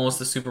offense to almost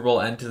the Super Bowl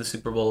and to the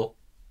Super Bowl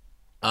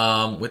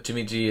with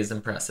Jimmy G is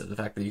impressive. The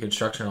fact that you can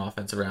structure an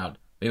offense around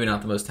maybe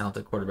not the most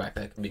talented quarterback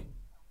that can be,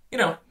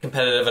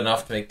 competitive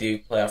enough to make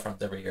deep playoff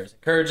runs every year is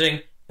encouraging.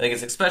 I think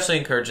it's especially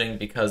encouraging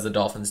because the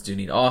Dolphins do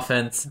need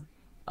offense.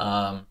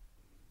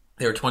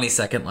 They were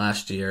 22nd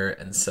last year,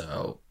 and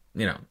so,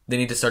 they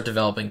need to start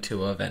developing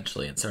Tua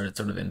eventually and start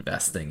sort of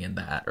investing in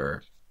that,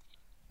 or,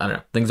 I don't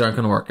know, things aren't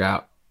going to work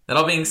out. That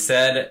all being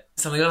said,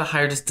 something about the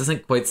hire just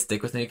doesn't quite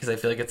stick with me because I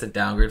feel like it's a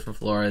downgrade from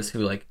Flores,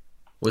 who,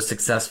 was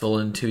successful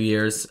in 2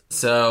 years.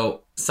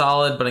 So,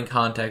 solid, but in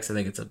context, I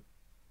think it's a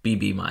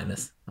BB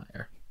minus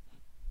hire.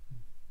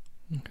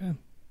 Okay.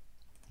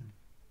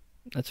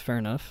 That's fair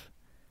enough.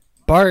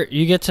 Bart,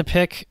 you get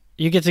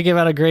to give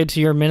out a grade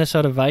to your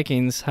Minnesota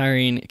Vikings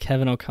hiring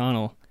Kevin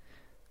O'Connell.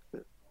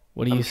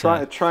 What do you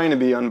say? Trying to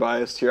be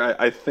unbiased here.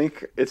 I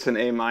think it's an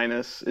A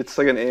minus. It's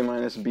like an A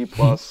minus, B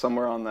plus,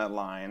 somewhere on that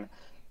line.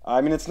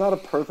 I mean, it's not a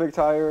perfect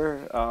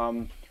hire.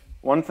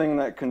 One thing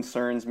that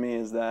concerns me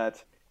is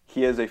that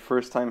he is a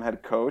first-time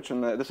head coach,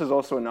 and this is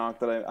also a knock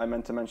that I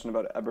meant to mention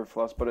about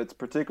Eberflus, but it's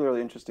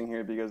particularly interesting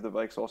here because the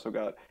Vikes also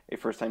got a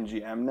first-time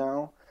GM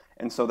now,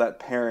 and so that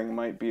pairing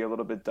might be a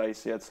little bit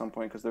dicey at some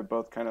point because they're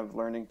both kind of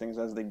learning things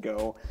as they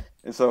go.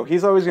 And so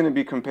he's always going to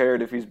be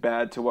compared, if he's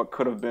bad, to what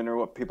could have been or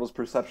what people's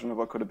perception of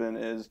what could have been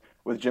is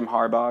with Jim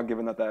Harbaugh,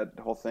 given that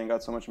whole thing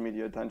got so much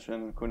media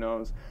attention. Who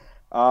knows?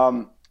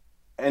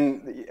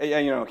 And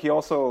he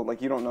also,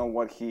 you don't know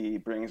what he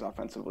brings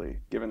offensively,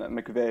 given that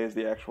McVay is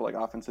the actual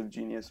offensive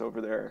genius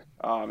over there,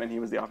 and he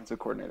was the offensive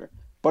coordinator.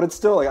 But it's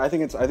still I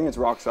think it's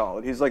rock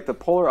solid. He's the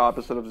polar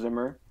opposite of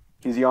Zimmer.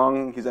 He's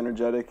young, he's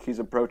energetic, he's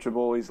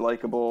approachable, he's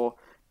likable.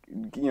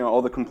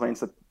 All the complaints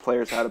that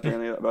players had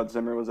apparently about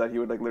Zimmer was that he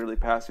would literally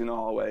pass you in the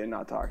hallway and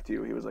not talk to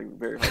you. He was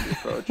very hard to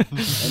approach and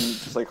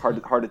just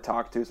hard to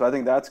talk to. So I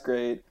think that's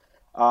great.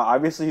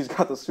 Obviously, he's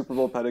got the Super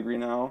Bowl pedigree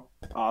now.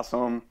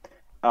 Awesome.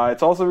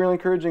 It's also really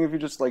encouraging if you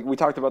just, we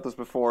talked about this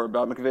before,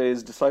 about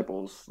McVay's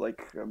disciples,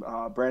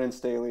 Brandon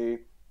Staley,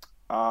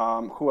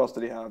 who else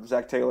did he have?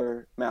 Zach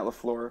Taylor, Matt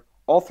LaFleur.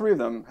 All three of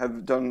them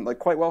have done,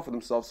 quite well for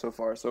themselves so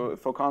far. So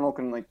if O'Connell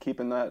can, keep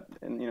in that,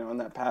 in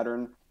that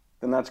pattern,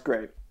 then that's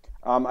great.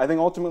 I think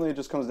ultimately it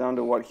just comes down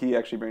to what he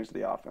actually brings to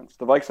the offense.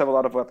 The Vikes have a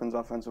lot of weapons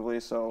offensively,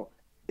 so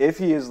if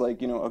he is, a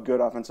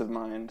good offensive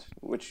mind,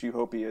 which you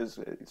hope he is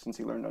since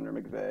he learned under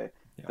McVay,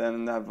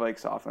 then that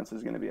Vikes offense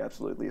is going to be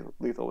absolutely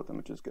lethal with him,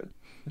 which is good.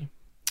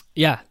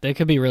 Yeah, they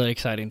could be really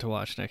exciting to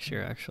watch next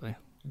year, actually.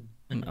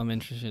 I'm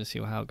interested to see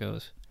how it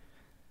goes.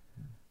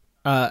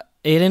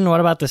 Aiden, what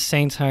about the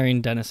Saints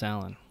hiring Dennis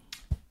Allen?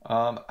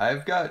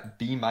 I've got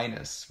B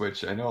minus,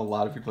 which I know a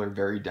lot of people are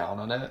very down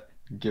on it,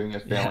 giving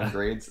it failing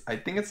grades. I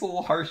think it's a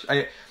little harsh.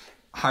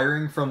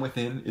 Hiring from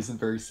within isn't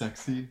very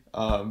sexy,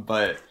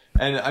 the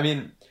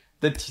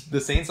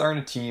Saints aren't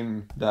a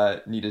team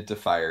that needed to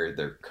fire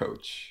their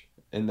coach.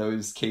 In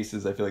those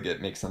cases, I feel like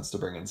it makes sense to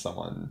bring in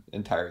someone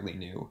entirely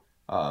new.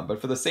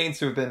 But for the Saints,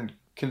 who have been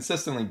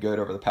consistently good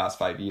over the past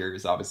 5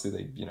 years, obviously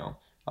they,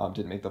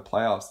 didn't make the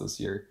playoffs this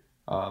year.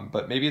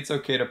 But maybe it's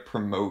okay to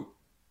promote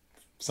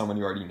someone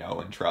you already know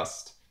and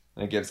trust,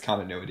 and it gives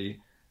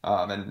continuity.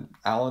 And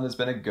Allen has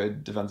been a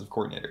good defensive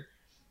coordinator.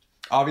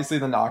 Obviously,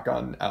 the knock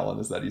on Allen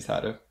is that he's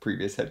had a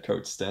previous head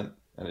coach stint,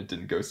 and it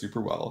didn't go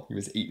super well. He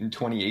was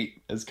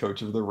 8-28 as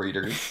coach of the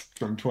Raiders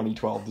from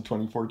 2012 to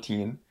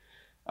 2014.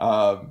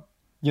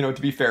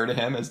 To be fair to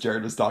him, as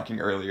Jared was talking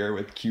earlier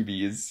with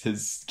QBs,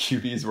 his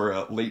QBs were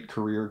a late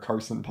career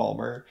Carson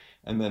Palmer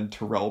and then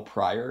Terrell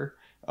Pryor.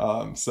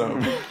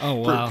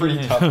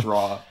 Pretty tough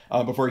draw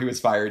before he was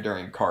fired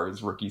during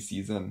Carr's rookie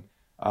season.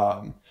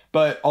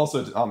 But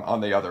also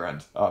on the other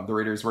end, the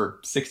Raiders were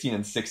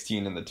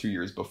 16-16 in the 2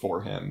 years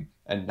before him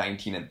and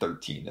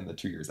 19-13 in the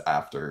 2 years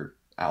after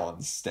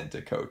Allen's stint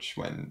at coach,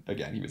 when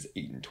again he was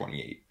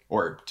 8-28,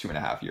 or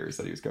 2.5 years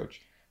that he was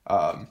coach.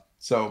 There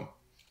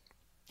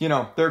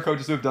are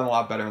coaches who have done a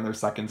lot better in their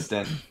second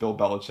stint. Bill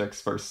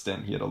Belichick's first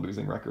stint, he had a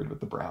losing record with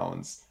the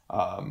Browns.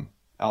 Allen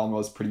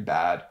was pretty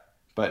bad,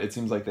 but it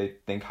seems like they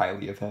think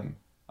highly of him.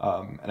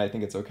 And I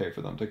think it's okay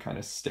for them to kind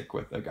of stick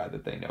with a guy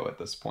that they know at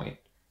this point,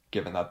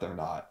 given that they're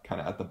not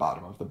kind of at the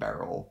bottom of the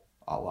barrel,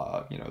 a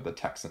la, the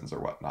Texans or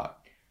whatnot.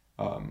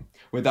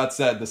 With that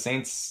said, the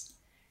Saints,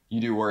 you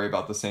do worry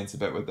about the Saints a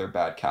bit with their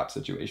bad cap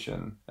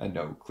situation and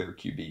no clear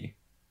QB.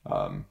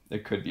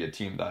 It could be a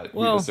team that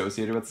we've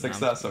associated with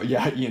success. So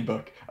yeah, Ian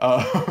Book.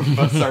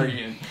 But sorry,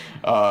 Ian.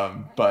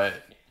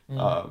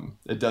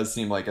 It does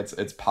seem like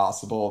it's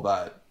possible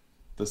that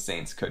the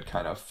Saints could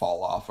kind of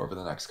fall off over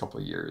the next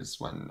couple of years,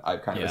 when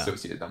I've kind of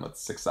associated them with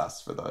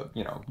success for the,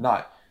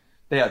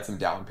 they had some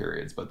down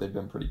periods, but they've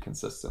been pretty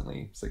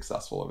consistently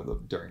successful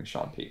during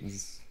Sean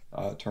Payton's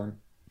term.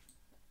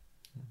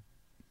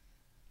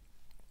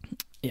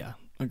 Yeah,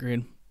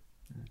 agreed.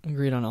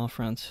 Agreed on all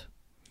fronts.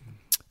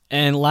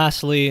 And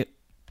lastly,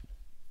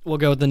 we'll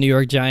go with the New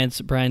York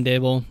Giants, Brian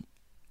Daboll.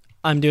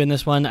 I'm doing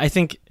this one. I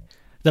think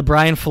the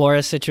Brian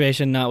Flores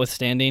situation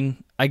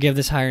notwithstanding, I give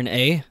this hire an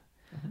A.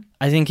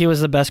 I think he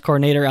was the best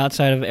coordinator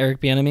outside of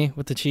Eric Bieniemy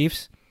with the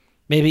Chiefs.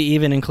 Maybe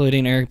even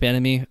including Eric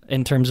Bieniemy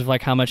in terms of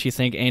like how much you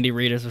think Andy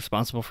Reid is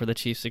responsible for the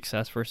Chiefs'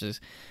 success versus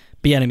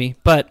Bieniemy.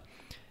 But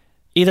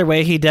either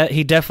way, he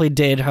definitely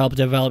did help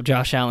develop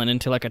Josh Allen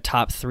into like a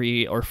top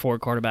 3 or 4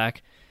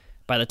 quarterback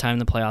by the time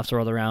the playoffs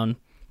rolled around.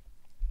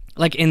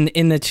 Like in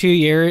 2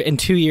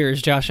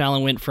 years, Josh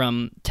Allen went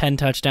from 10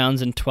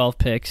 touchdowns and 12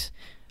 picks,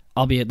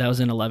 albeit that was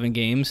in 11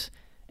 games,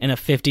 and a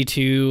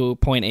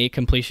 52.8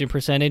 completion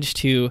percentage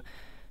to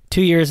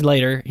 2 years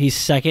later, he's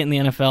second in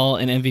the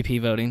NFL in MVP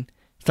voting.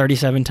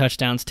 37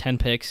 touchdowns, 10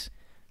 picks,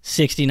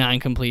 69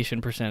 completion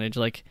percentage,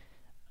 like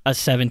a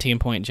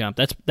 17-point jump.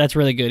 That's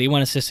really good. He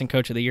won Assistant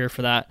Coach of the Year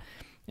for that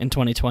in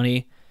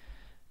 2020.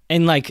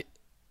 And like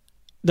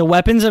the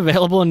weapons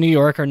available in New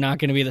York are not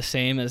going to be the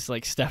same as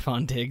like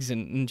Stephon Diggs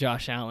and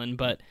Josh Allen,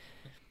 but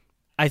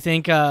I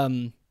think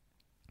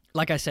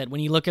like I said,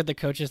 when you look at the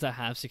coaches that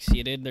have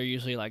succeeded, they're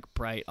usually like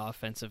bright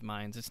offensive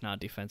minds. It's not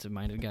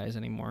defensive-minded guys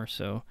anymore.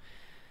 So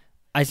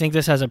I think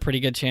this has a pretty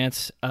good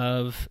chance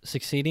of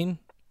succeeding.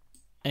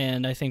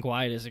 And I think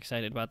Wyatt is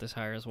excited about this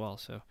hire as well.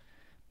 So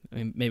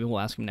maybe we'll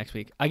ask him next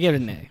week. I give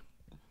it an A,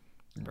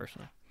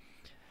 personally.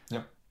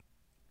 Yep,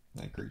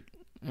 I agree.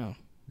 Oh.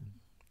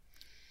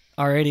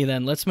 Alrighty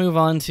then. Let's move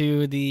on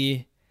to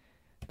the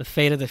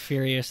fate of the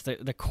furious, the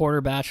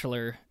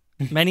QuarterBachelor.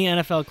 Many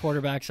NFL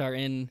quarterbacks are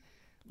in,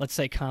 let's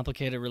say,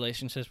 complicated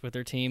relationships with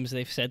their teams.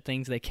 They've said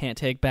things they can't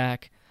take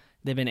back.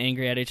 They've been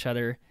angry at each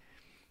other.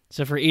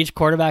 So for each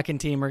quarterback and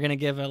team, we're going to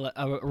give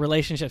a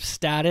relationship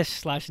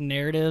status /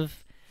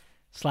 narrative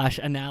 /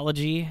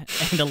 analogy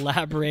and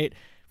elaborate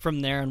from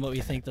there on what we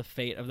think the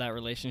fate of that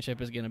relationship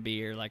is going to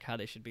be, or like how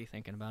they should be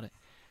thinking about it.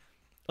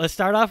 Let's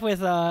start off with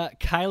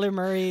Kyler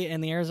Murray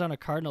and the Arizona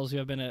Cardinals,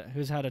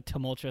 who's had a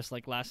tumultuous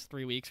like last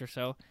 3 weeks or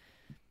so.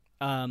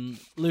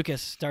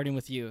 Lucas, starting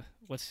with you,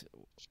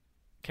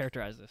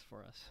 characterize this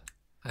for us?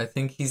 I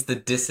think he's the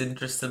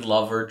disinterested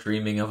lover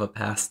dreaming of a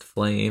past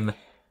flame.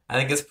 I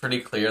think it's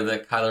pretty clear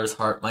that Kyler's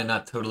heart might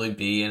not totally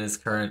be in his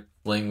current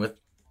fling with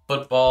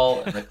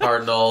football and the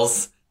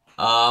Cardinals.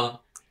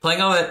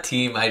 Playing on that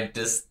team,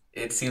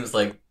 it seems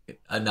like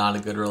not a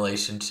good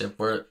relationship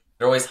where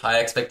there are always high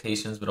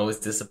expectations, but always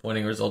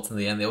disappointing results in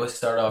the end. They always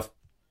start off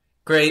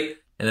great,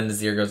 and then as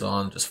the year goes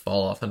on, just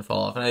fall off. And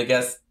I'm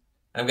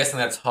guessing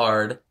that's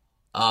hard,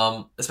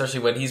 especially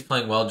when he's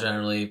playing well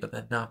generally, but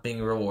then not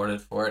being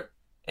rewarded for it.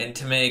 And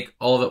to make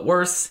all of it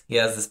worse, he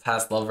has this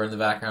past lover in the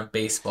background,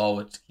 baseball,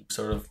 which keeps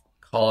sort of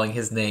calling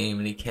his name,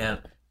 and he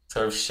can't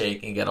sort of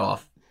shake and get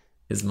off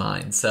his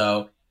mind.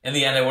 So in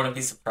the end, I wouldn't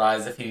be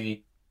surprised if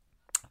he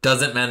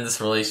doesn't mend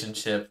this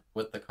relationship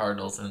with the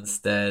Cardinals and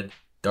instead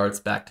darts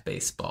back to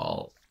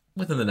baseball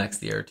within the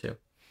next year or two.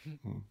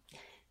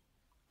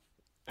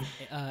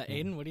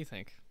 Aiden, what do you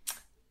think?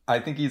 I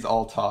think he's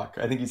all talk.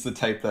 I think he's the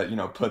type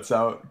that, puts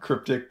out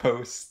cryptic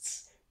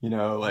posts,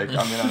 like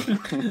I'm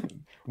gonna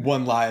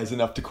one lie is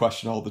enough to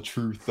question all the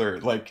truth, or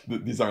like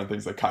these aren't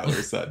things that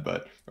Kyler said,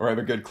 or I have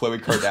a good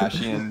Khloe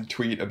Kardashian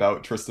tweet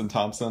about Tristan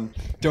Thompson.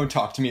 Don't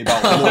talk to me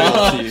about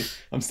loyalty.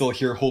 I'm still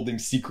here holding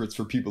secrets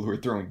for people who are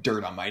throwing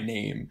dirt on my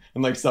name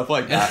and like stuff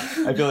like that.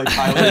 I feel like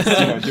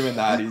Kyler's doing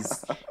that.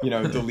 He's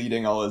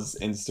deleting all his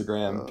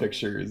Instagram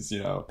pictures,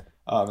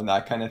 and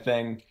that kind of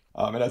thing.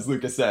 And as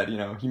Lucas said,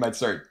 he might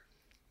start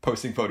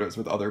posting photos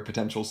with other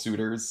potential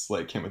suitors,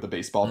 like him with a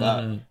baseball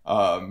bat.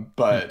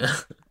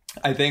 But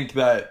I think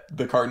that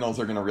the Cardinals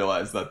are going to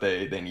realize that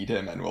they need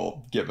him and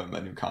will give him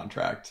a new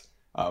contract,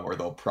 or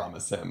they'll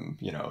promise him,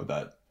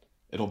 that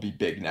it'll be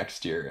big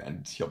next year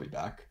and he'll be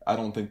back. I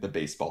don't think the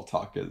baseball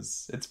talk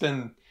it's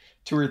been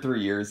 2 or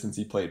 3 years since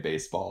he played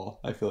baseball.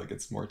 I feel like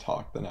it's more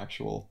talk than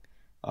actual,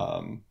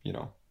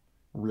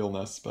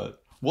 realness,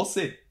 but we'll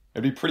see.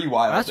 It'd be pretty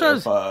wild if,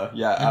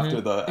 after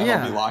the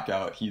MLB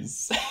lockout,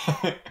 he's...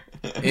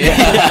 He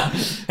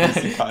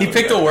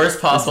picked the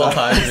worst possible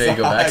time to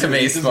go back to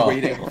baseball.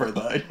 He's waiting for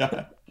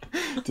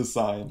to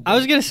sign. I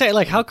was gonna say,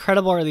 like, how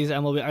credible are these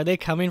MLB? Are they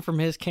coming from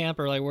his camp,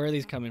 or like where are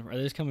these coming from? Are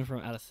they just coming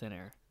from out of thin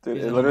air? Dude,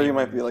 it literally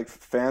might be like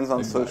fans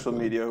on social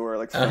media who are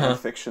like fan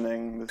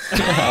fictioning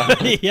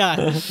this. Yeah,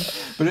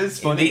 but it's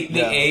funny.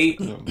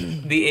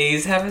 The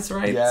A's have its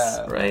rights,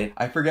 right?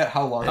 I forget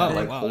how long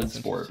it holds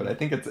for, but I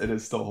think it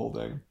is still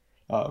holding.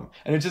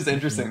 And it's just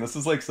interesting. This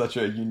is like such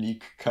a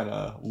unique kind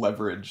of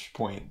leverage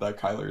point that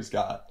Kyler's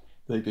got.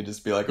 They could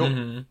just be like,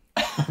 I'm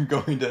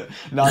going to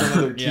not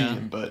another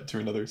team, but to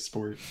another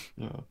sport.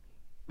 Yeah,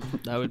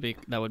 that would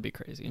be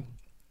crazy.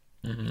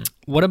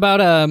 What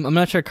about I'm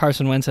not sure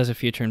Carson Wentz has a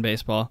future in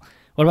baseball.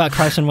 What about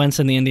Carson Wentz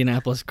and the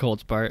Indianapolis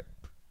Colts, Bart?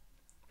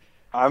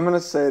 I'm gonna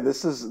say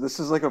this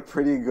is like a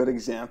pretty good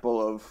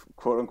example of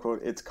quote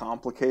unquote it's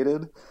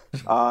complicated.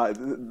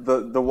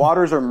 The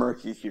waters are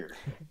murky here.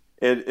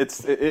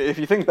 If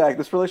you think back,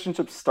 this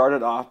relationship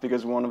started off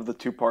because one of the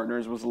two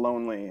partners was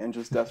lonely and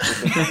just desperate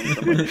to find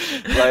somebody,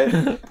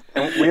 right?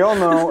 And we all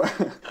know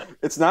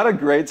It's not a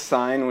great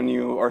sign when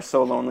you are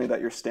so lonely that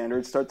your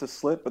standards start to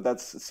slip, but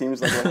that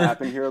seems like what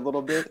happened here a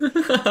little bit.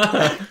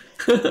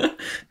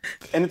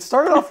 And it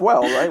started off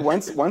well, right?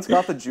 Wentz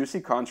got the juicy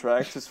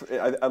contract.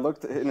 I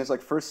looked in his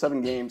first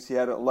 7 games, he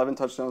had 11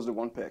 touchdowns to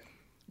 1 pick.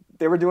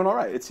 They were doing all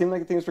right. It seemed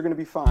like things were going to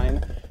be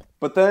fine.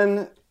 But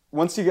then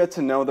once you get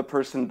to know the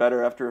person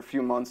better after a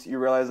few months, you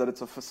realize that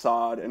it's a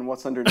facade, and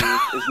what's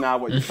underneath is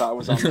not what you thought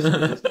was on the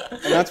surface.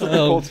 And that's what the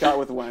Colts got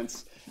with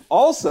Wentz.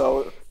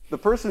 Also, the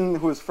person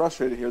who is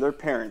frustrated here, their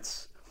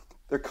parents,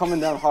 they're coming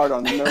down hard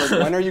on them. They're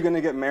like, when are you going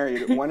to get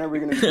married? When are we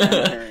going to be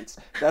grandparents?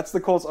 That's the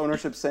Colts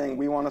ownership saying,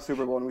 we want a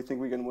Super Bowl and we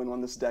think we can win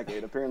one this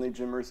decade. Apparently,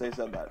 Jim Irsay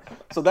said that.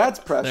 So that's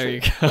pressure. There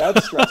you go.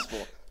 That's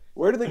stressful.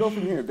 Where do they go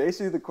from here?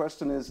 Basically, the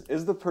question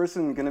is the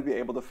person going to be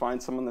able to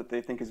find someone that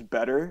they think is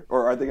better,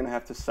 or are they going to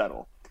have to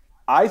settle?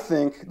 I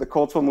think the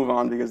Colts will move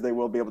on because they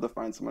will be able to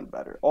find someone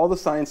better. All the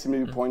signs seem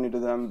to be pointing to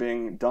them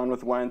being done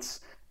with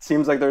Wentz.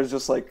 Seems like there's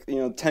just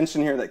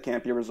tension here that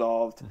can't be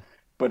resolved.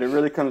 But it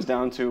really comes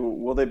down to,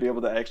 will they be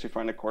able to actually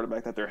find a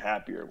quarterback that they're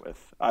happier with?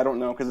 I don't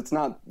know, because it's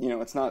not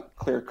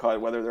clear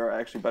cut whether there are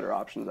actually better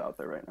options out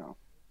there right now.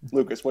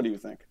 Lucas, what do you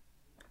think?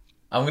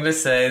 I'm going to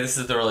say this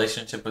is the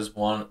relationship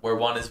where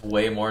one is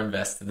way more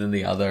invested than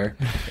the other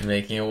in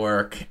making it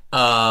work.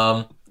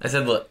 I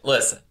said,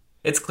 listen,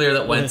 it's clear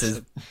that Wentz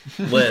is...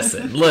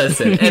 Listen.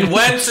 And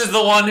Wentz is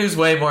the one who's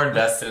way more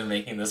invested in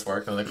making this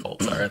work than the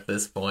Colts are at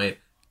this point.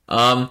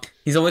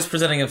 He's always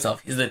presenting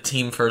himself. He's the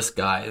team first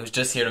guy who's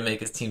just here to make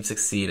his team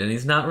succeed, and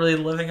he's not really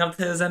living up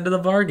to his end of the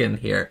bargain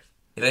here.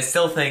 And I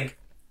still think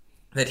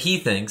that he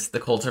thinks the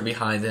Colts are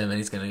behind him and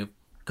he's going to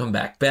come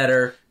back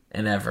better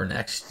than ever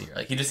next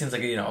year. He just seems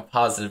like a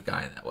positive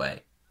guy in that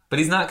way. But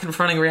he's not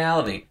confronting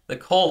reality. The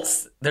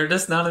Colts, they're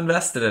just not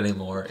invested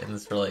anymore in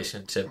this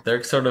relationship.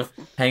 They're sort of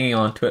hanging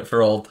on to it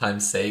for old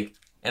time's sake,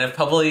 and have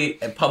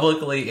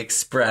publicly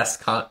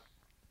expressed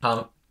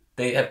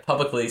they have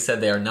publicly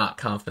said they are not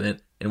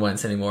confident in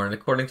Wentz anymore, and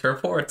according to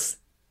reports,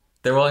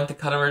 they're willing to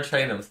cut him or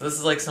trade him. So this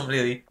is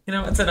somebody,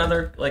 it's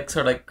another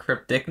sort of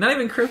cryptic, not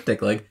even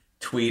cryptic,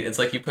 tweet. It's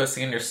you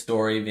posting in your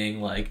story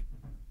being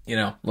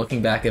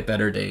looking back at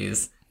better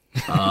days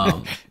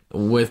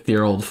with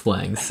your old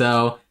fling.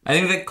 So I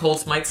think the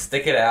Colts might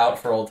stick it out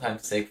for old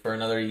time's sake for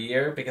another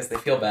year because they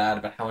feel bad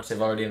about how much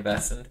they've already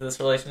invested into this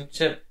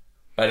relationship,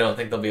 but I don't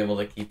think they'll be able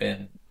to keep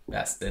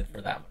invested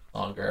for that much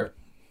longer.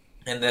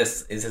 And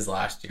this is his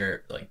last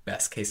year,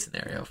 best case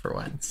scenario for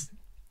Wentz.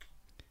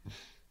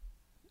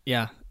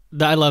 Yeah,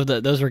 I love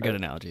that. Those were good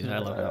analogies. I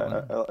love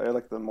that one. I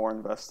like the more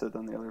invested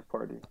than the other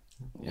party.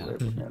 Yeah.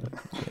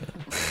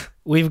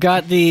 We've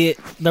got the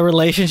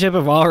relationship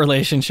of all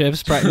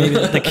relationships, maybe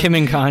the Kim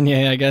and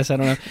Kanye, I guess. I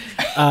don't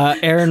know.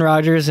 Aaron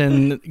Rodgers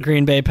and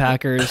Green Bay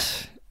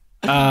Packers.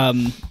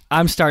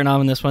 I'm starting off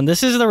on this one.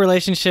 This is the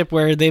relationship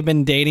where they've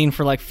been dating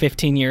for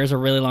 15 years, a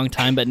really long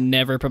time, but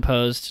never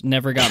proposed,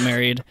 never got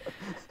married.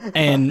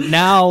 And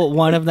now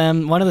one of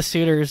the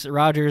suitors,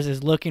 Rodgers,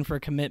 is looking for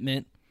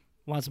commitment,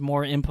 wants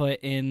more input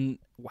in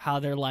how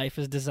their life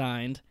is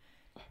designed.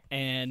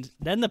 And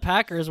then the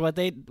Packers, what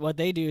they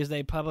do is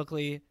they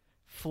publicly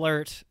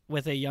flirt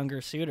with a younger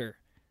suitor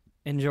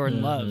in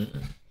Jordan Love.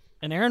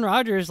 And Aaron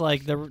Rodgers,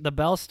 the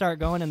bells start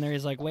going in there.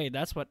 He's like, wait,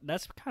 that's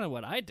kind of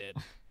what I did.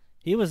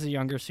 He was the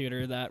younger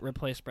suitor that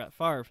replaced Brett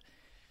Favre.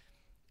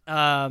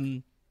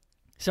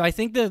 So I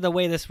think the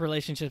way this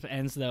relationship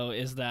ends, though,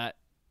 is that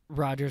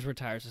Rodgers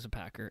retires as a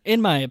Packer,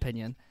 in my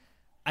opinion.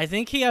 I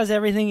think he has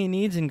everything he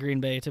needs in Green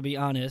Bay, to be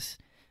honest.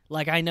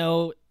 I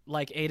know,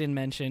 Aiden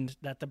mentioned,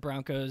 that the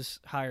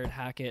Broncos hired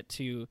Hackett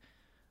to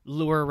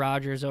lure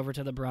Rodgers over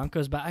to the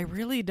Broncos, but I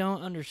really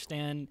don't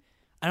understand.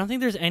 I don't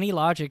think there's any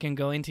logic in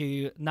going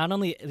to not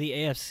only the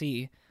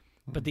AFC,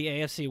 but the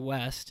AFC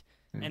West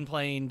and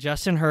playing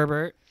Justin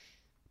Herbert,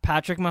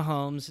 Patrick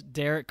Mahomes,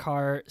 Derek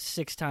Carr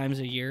 6 times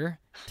a year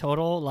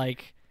total.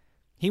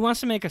 He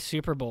wants to make a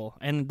Super Bowl,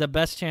 and the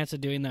best chance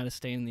of doing that is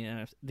staying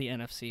in the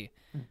NFC,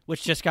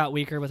 which just got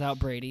weaker without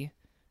Brady.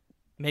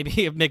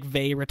 Maybe if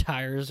McVay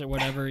retires or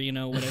whatever,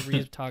 whatever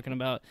he's talking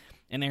about,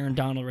 and Aaron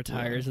Donald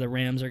retires, the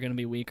Rams are going to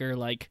be weaker.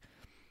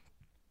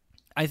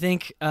 I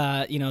think,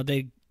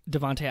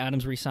 Devontae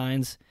Adams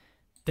resigns,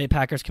 the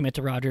Packers commit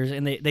to Rodgers,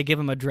 and they give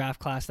him a draft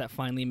class that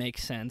finally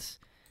makes sense.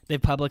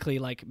 They've publicly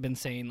been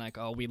saying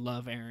oh, we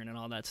love Aaron and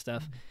all that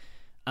stuff.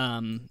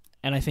 And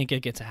I think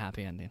it gets a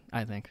happy ending.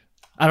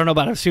 I don't know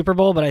about a Super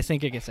Bowl, but I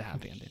think it gets a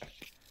happy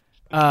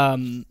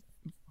ending.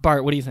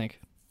 Bart, what do you think?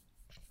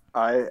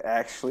 I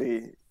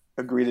actually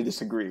agree to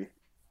disagree.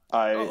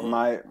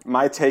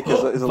 My take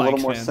is a little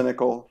more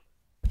cynical.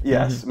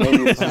 Yes,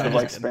 maybe it's just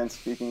a fan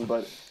speaking,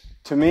 but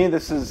to me,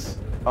 this is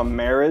a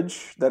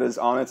marriage that is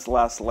on its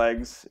last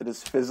legs. It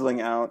is fizzling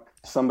out.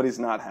 Somebody's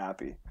not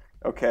happy.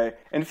 Okay,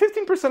 and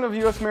 15% of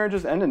U.S.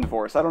 marriages end in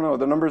divorce. I don't know,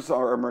 the numbers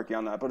are murky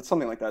on that, but it's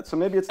something like that. So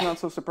maybe it's not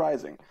so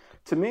surprising.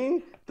 To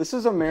me, this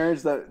is a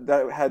marriage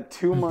that had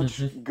too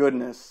much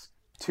goodness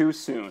too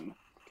soon.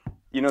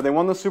 They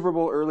won the Super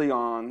Bowl early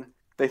on.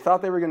 They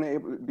thought they were going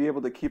to be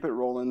able to keep it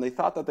rolling. They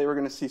thought that they were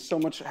going to see so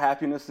much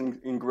happiness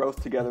and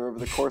growth together over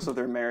the course of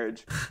their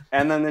marriage,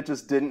 and then it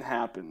just didn't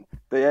happen.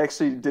 They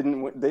actually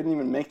didn't. They didn't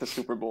even make the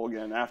Super Bowl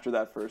again after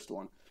that first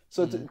one.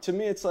 So to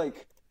me, it's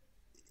like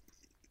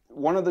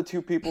one of the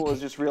two people is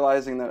just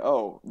realizing that,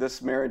 oh,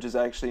 this marriage is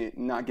actually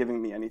not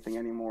giving me anything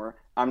anymore.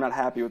 I'm not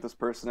happy with this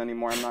person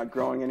anymore. I'm not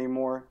growing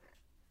anymore.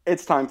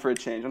 It's time for a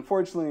change.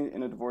 Unfortunately,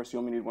 in a divorce, you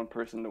only need one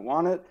person to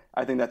want it.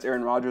 I think that's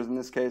Aaron Rodgers in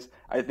this case.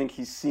 I think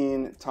he's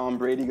seen Tom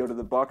Brady go to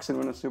the Bucs and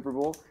win a Super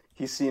Bowl.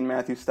 He's seen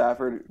Matthew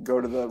Stafford go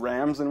to the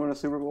Rams and win a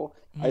Super Bowl.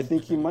 I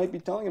think he might be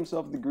telling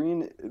himself the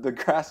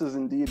grass is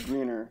indeed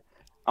greener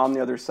on the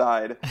other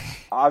side.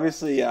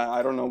 Obviously, yeah,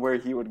 I don't know where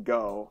he would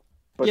go.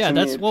 But yeah,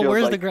 that's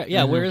where's the grass?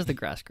 Yeah, where is the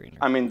grass greener?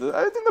 I mean,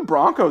 I think the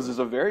Broncos is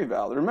a very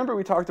valid. Remember,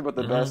 we talked about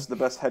the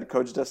best head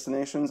coach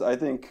destinations. I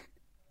think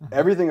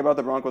everything about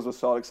the Broncos was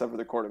solid except for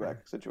the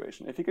quarterback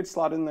situation. If he could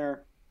slot in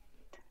there,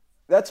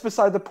 that's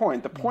beside the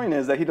point. The point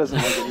is that he doesn't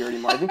like it here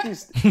anymore. I think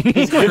he's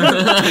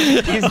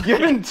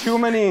given too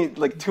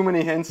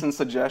many hints and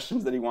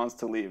suggestions that he wants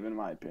to leave. In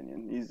my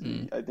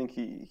opinion, I think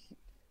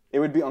it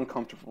would be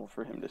uncomfortable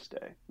for him to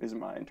stay. Is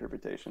my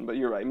interpretation. But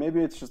you're right.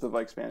 Maybe it's just the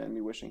Vikes fan and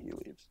me wishing he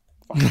leaves.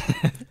 Fine.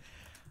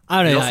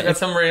 I don't know. You also got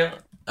some real.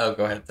 Oh,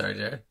 go ahead. Sorry,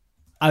 Jared.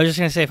 I was just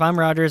gonna say, if I'm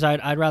Rodgers,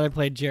 I'd rather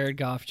play Jared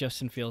Goff,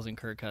 Justin Fields, and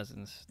Kirk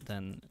Cousins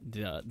than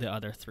the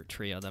other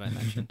trio that I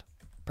mentioned.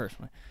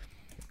 Personally,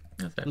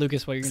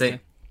 Lucas, what are you gonna say?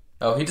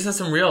 Oh, he just has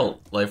some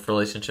real life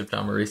relationship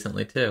drama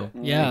recently too.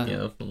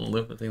 Yeah,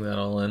 looping that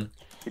all in.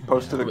 He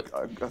posted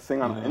a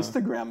thing on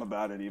Instagram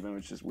about it, even,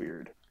 which is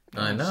weird.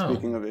 I know.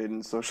 Speaking of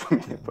Aiden's social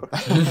media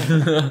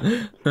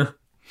posts,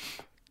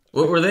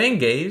 were they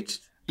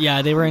engaged?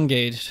 Yeah, they were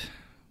engaged.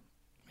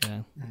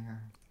 Yeah.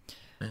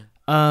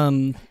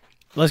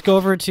 Let's go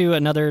over to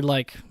another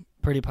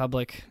pretty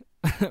public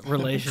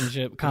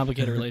relationship,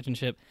 complicated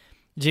relationship.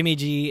 Jimmy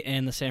G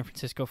and the San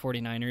Francisco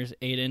 49ers.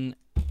 Aiden,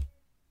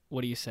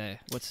 what do you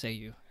say? What say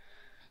you?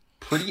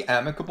 Pretty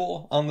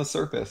amicable on the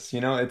surface.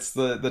 It's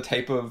the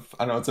type of,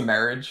 I don't know, it's a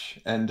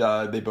marriage, and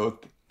they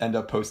both end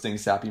up posting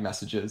sappy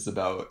messages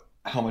about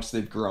how much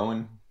they've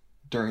grown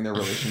during their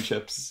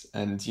relationships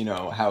and,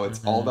 how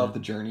it's all about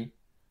the journey.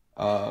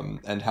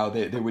 And how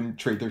they wouldn't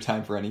trade their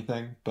time for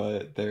anything,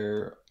 but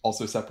they're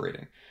also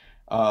separating.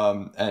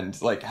 And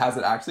has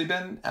it actually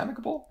been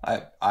amicable?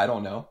 I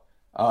don't know.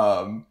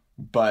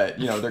 But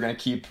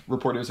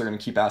reporters are gonna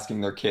keep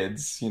asking their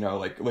kids,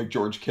 like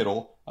George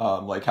Kittle,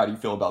 how do you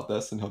feel about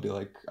this? And he'll be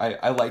like,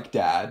 I like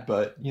dad,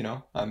 but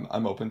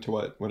I'm open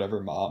to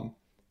whatever mom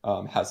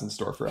has in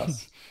store for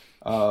us.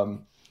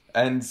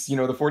 And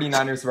the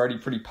 49ers have already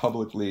pretty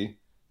publicly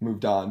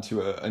moved on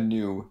to a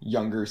new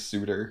younger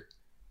suitor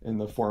in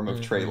the form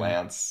of Trey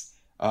Lance.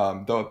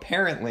 Though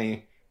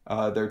apparently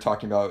they're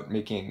talking about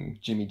making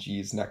Jimmy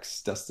G's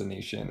next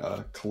destination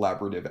a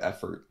collaborative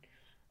effort.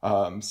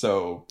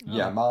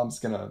 Mom's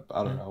gonna,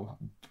 I don't know,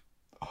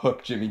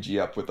 hook Jimmy G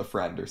up with a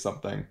friend or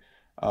something.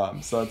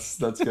 So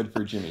that's good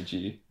for Jimmy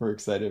G. We're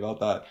excited about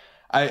that.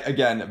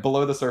 Again,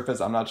 below the surface,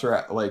 I'm not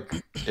sure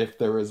if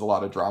there was a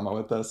lot of drama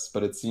with this,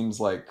 but it seems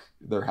like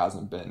there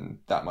hasn't been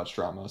that much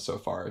drama so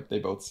far. They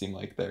both seem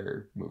like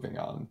they're moving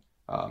on.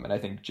 And I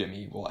think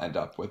Jimmy will end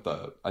up with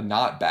a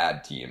not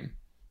bad team,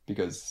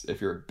 because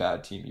if you're a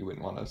bad team, you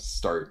wouldn't want to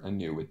start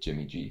anew with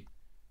Jimmy G.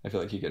 I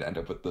feel like he could end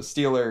up with the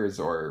Steelers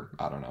or,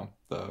 I don't know,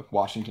 the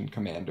Washington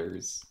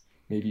Commanders,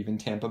 maybe even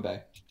Tampa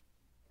Bay.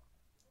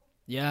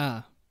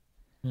 Yeah.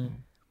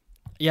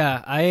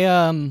 Yeah,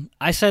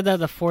 I said that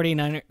the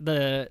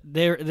 49ers,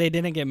 they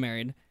didn't get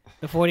married.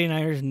 The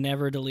 49ers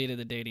never deleted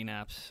the dating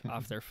apps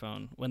off their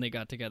phone when they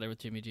got together with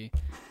Jimmy G.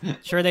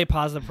 Sure, they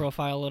paused the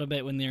profile a little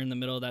bit when they're in the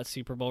middle of that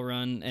Super Bowl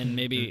run, and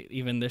maybe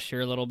even this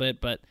year a little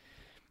bit, but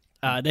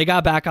they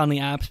got back on the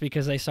apps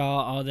because they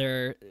saw all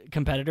their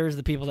competitors,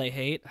 the people they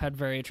hate, had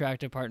very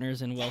attractive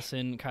partners in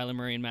Wilson, Kyler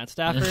Murray, and Matt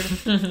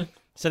Stafford.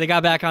 So they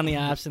got back on the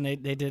apps, and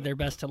they did their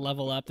best to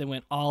level up. They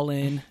went all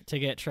in to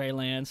get Trey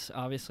Lance,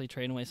 obviously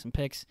trading away some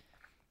picks.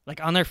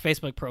 On their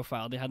Facebook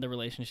profile, they had the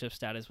relationship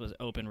status was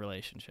open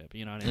relationship.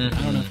 You know what I mean?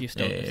 I don't know if if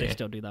they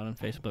still do that on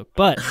Facebook,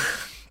 but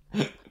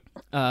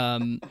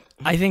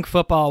I think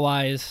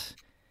football-wise,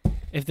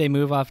 if they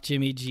move off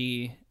Jimmy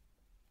G,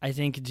 I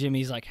think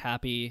Jimmy's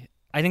happy.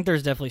 I think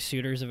there's definitely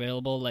suitors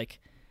available.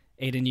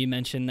 Aiden, you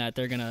mentioned that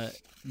they're gonna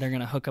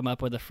hook him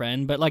up with a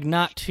friend, but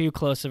not too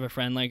close of a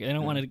friend. They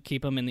don't want to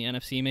keep him in the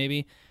NFC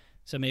maybe.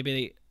 So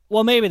maybe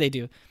they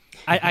do.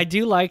 I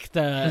do like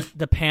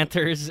the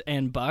Panthers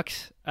and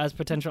Bucks as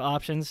potential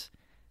options.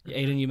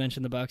 Aiden, you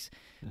mentioned the Bucks,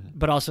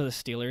 but also the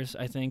Steelers,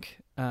 I think,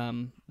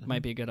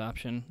 might be a good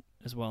option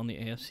as well in the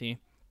AFC.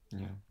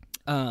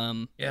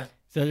 Yeah.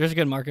 So there's a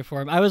good market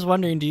for him. I was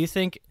wondering, do you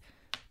think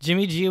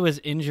Jimmy G was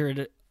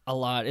injured a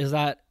lot? Is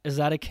that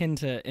akin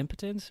to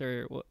impotence,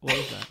 or what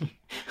is that?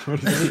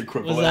 What is the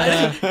equivalent?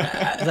 Is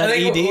that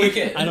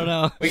ED? I don't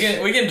know. We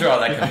can draw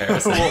that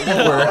comparison.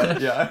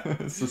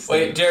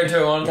 Wait, Jared,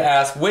 I wanted to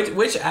ask, which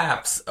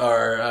apps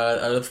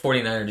are the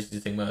 49ers do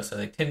you think most? Are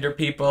they Tinder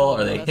people?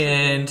 Are they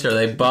Hinge? Are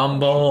they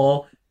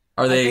Bumble?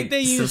 Are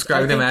they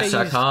subscribing to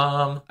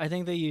Match.com? I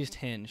think they used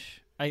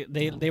Hinge.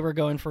 They were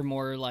going for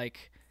more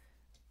like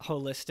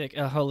holistic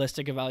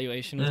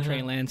evaluation with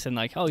Trey Lance and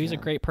like, oh, he's a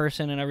great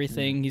person and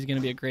everything. He's going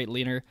to be a great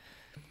leader.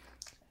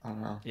 I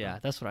don't know. Yeah,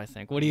 that's what I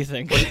think. What do you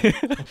think?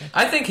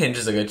 I think Hinge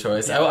is a good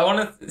choice. Yeah. I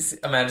want to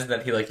imagine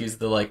that he like used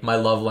the like my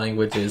love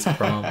language is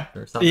prompt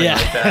or something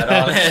like that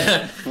on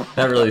it.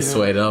 That really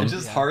swayed him. It's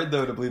just hard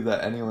though to believe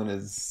that anyone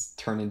is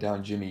turning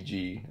down Jimmy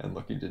G and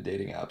looking to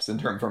dating apps in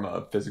terms from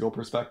a physical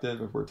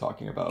perspective. If we're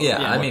talking about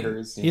I mean,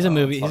 he's a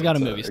movie. He's got a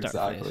movie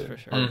star face for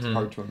sure. It's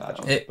hard to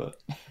imagine.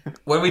 But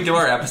when we do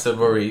our episode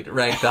where we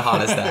rank the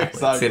hottest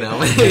athletes, you know,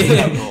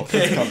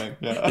 it's coming.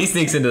 Yeah. He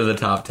sneaks into the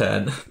top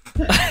 10.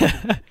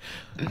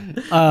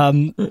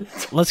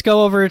 Let's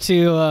go over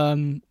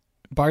to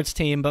Bart's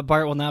team, but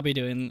Bart will not be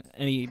doing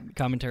any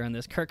commentary on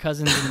this. Kirk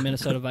Cousins and the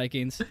Minnesota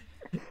Vikings.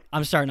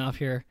 I'm starting off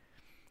here.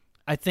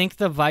 I think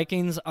the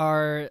Vikings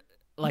are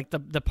like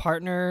the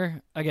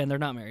partner. Again, they're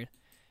not married,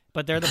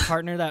 but they're the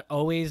partner that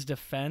always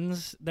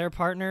defends their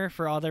partner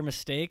for all their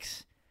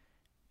mistakes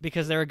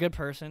because they're a good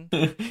person,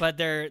 but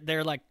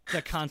they're like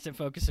the constant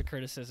focus of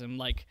criticism,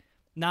 like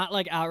not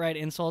like outright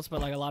insults,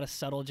 but like a lot of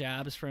subtle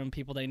jabs from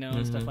people they know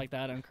and stuff like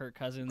that on Kirk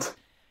Cousins.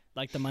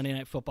 Like the Monday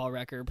Night Football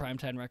record,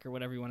 primetime record,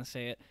 whatever you want to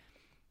say it.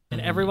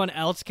 And everyone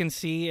else can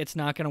see it's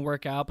not going to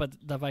work out, but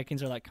the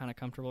Vikings are like kind of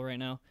comfortable right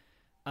now.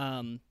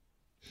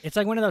 It's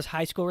like one of those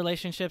high school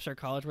relationships or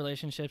college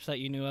relationships that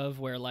you knew of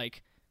where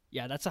like,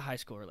 yeah, that's a high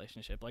school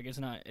relationship. Like it's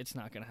not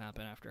going to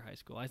happen after high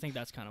school. I think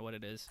that's kind of what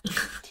it is.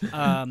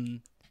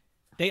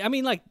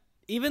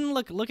 Even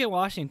look at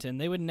Washington.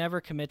 They would never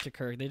commit to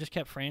Kirk. They just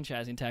kept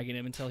franchising tagging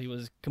him until he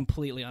was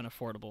completely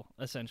unaffordable,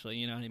 essentially.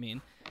 You know what I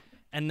mean?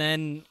 And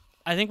then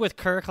I think with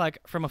Kirk, like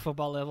from a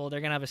football level, they're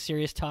going to have a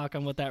serious talk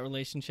on what that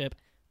relationship,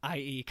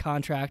 i.e.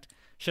 contract,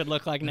 should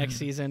look like next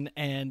season.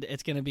 And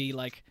it's going to be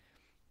like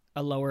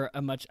I think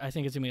it's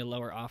going to be a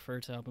lower offer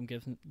to help him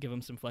give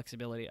him some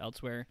flexibility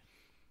elsewhere.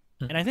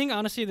 And I think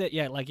honestly that,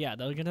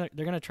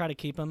 they're going to try to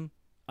keep him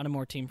on a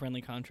more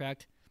team-friendly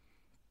contract.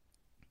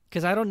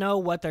 Because I don't know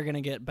what they're going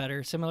to get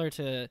better, similar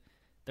to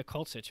the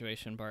Colts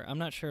situation, Bart. I'm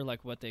not sure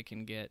like what they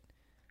can get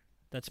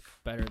that's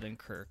better than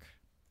Kirk.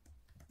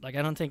 Like,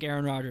 I don't think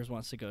Aaron Rodgers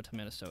wants to go to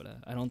Minnesota.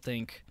 I don't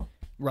think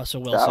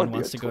Russell Wilson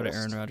wants to go to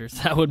Aaron Rodgers.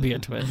 That would be a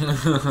twist.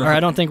 Or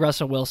I don't think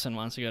Russell Wilson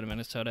wants to go to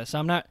Minnesota. So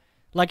I'm not,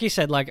 like you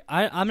said, like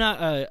I'm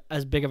not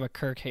as big of a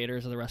Kirk hater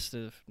as the rest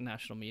of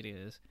national media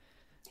is.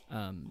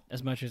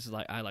 As much as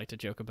like I like to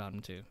joke about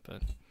him too.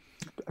 But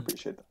I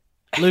appreciate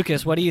that.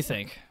 Lucas, what do you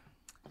think?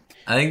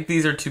 I think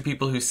these are two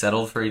people who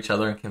settled for each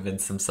other and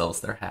convinced themselves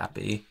they're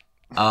happy.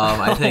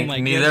 I think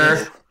neither.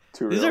 Goodness.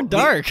 These are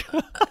dark.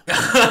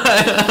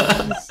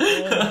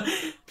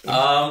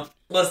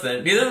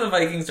 Listen, neither the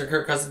Vikings or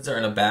Kirk Cousins are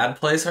in a bad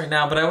place right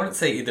now, but I wouldn't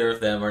say either of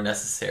them are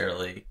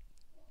necessarily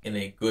in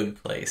a good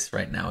place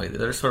right now either.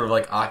 They're sort of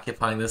like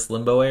occupying this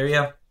limbo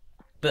area,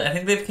 but I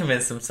think they've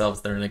convinced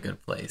themselves they're in a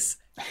good place.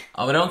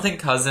 I don't think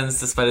Cousins,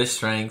 despite his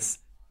strengths,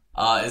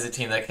 is a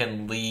team that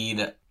can lead,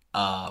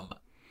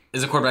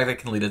 is a quarterback that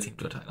can lead a team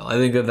to a title. I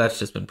think that's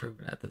just been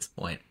proven at this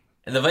point.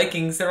 And the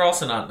Vikings, they're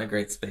also not in a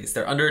great space.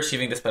 They're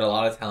underachieving despite a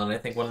lot of talent. I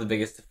think one of the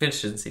biggest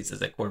deficiencies is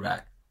at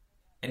quarterback.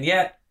 And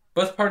yet,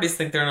 both parties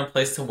think they're in a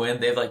place to win.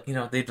 They've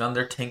they've done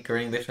their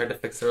tinkering. They've tried to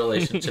fix their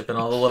relationship in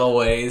all the little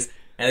ways.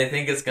 And they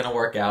think it's going to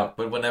work out.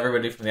 But when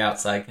everybody from the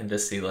outside can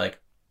just see,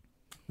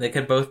 they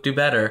could both do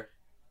better.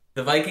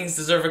 The Vikings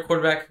deserve a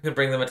quarterback who can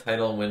bring them a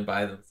title and win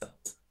by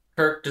themselves.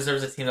 Kirk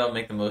deserves a team that will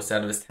make the most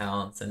out of his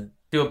talents and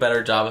do a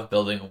better job of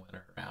building a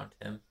winner around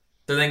him.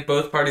 So I think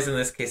both parties in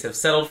this case have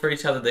settled for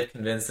each other. They've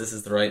convinced this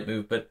is the right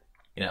move, but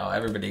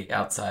everybody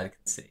outside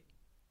can see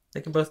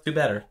they can both do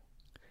better.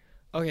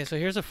 Okay, so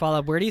here's a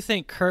follow-up. Where do you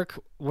think Kirk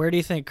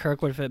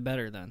would fit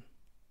better than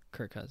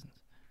Kirk Cousins?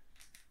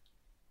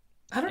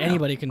 I don't know.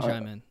 Anybody can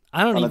chime in.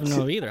 I don't even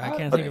know either. I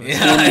can't think of it.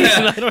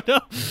 I don't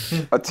know.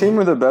 A team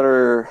with a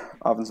better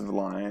offensive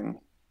line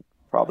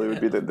probably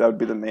would be that would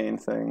be the main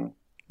thing.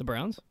 The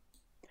Browns?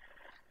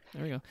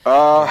 There we go.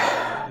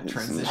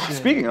 Transition.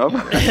 Speaking of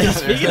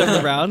the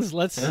Browns,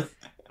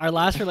 our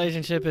last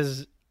relationship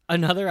is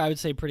another, I would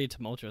say, pretty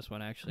tumultuous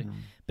one, actually.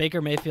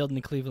 Baker Mayfield and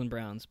the Cleveland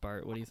Browns.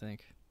 Bart, what do you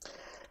think?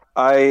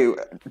 I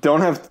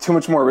don't have too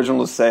much more original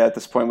to say at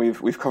this point.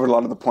 We've covered a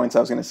lot of the points I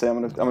was going to say.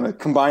 I'm going to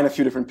combine a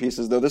few different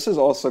pieces, though. This is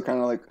also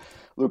kind of like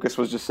Lucas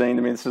was just saying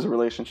to me. This is a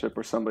relationship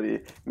where somebody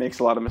makes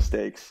a lot of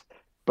mistakes,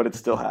 but it's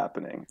still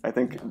happening. I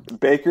think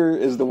Baker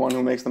is the one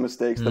who makes the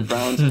mistakes. The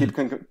Browns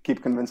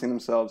keep convincing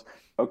themselves,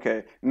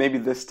 okay, maybe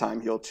this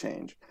time he'll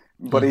change,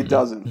 but he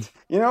doesn't.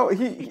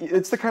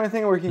 It's the kind of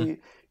thing where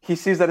he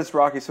sees that it's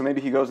rocky, so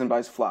maybe he goes and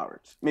buys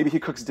flowers. Maybe he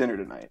cooks dinner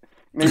tonight.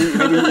 Maybe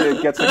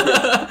he gets a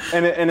gift,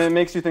 and it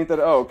makes you think that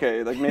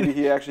maybe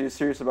he actually is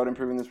serious about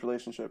improving this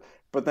relationship.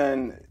 But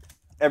then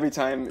every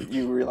time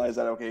you realize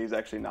that he's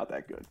actually not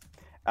that good,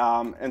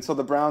 and so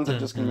the Browns have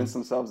just convinced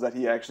themselves that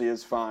he actually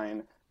is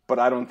fine. But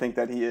I don't think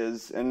that he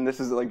is, and this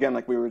is again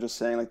like we were just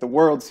saying, like the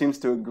world seems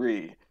to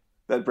agree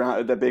that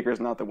Baker is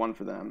not the one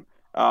for them.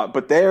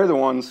 But they're the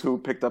ones who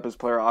picked up his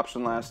player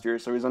option last year,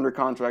 so he's under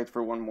contract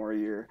for one more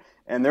year.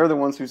 And they're the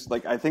ones who,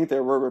 like, I think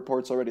there were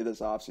reports already this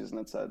offseason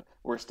that said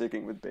we're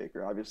sticking with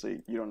Baker.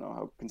 Obviously, you don't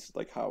know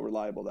how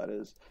reliable that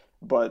is,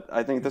 but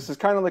I think this is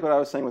kind of like what I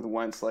was saying with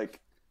Wentz.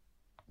 Like,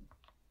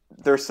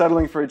 they're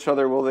settling for each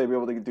other. Will they be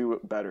able to do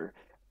it better?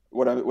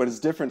 What is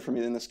different for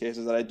me in this case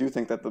is that I do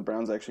think that the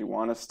Browns actually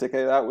want to stick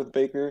it out with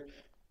Baker.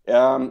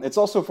 It's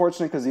also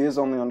fortunate because he is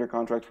only under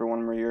contract for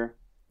one more year.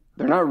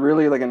 They're not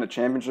really like in a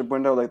championship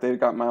window. Like, they've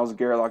got Myles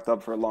Garrett locked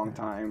up for a long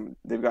time.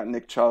 They've got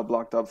Nick Chubb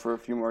locked up for a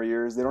few more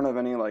years. They don't have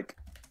any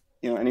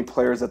any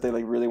players that they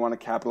like really want to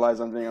capitalize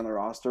on being on their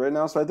roster right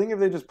now. So I think if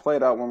they just play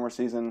it out one more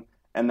season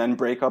and then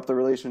break up the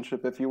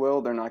relationship, if you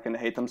will, they're not going to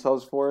hate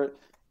themselves for it.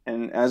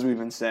 And as we've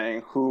been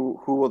saying, who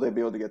will they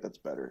be able to get that's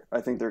better?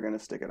 I think they're going to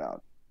stick it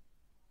out.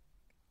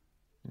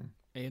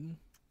 Aiden?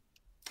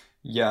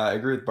 Yeah, I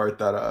agree with Bart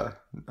that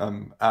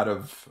out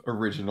of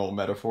original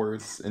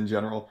metaphors in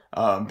general.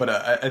 But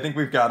I think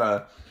we've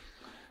got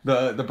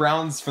the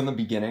Browns from the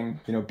beginning.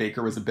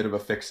 Baker was a bit of a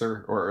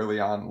fixer, or early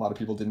on, a lot of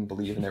people didn't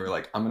believe, and they were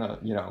like, I'm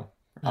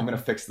gonna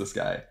fix this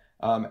guy.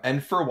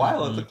 And for a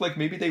while, it looked like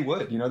maybe they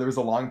would. There was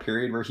a long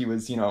period where he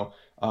was,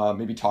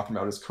 maybe talking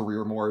about his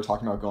career more,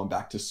 talking about going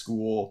back to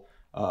school.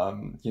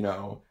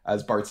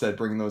 As Bart said,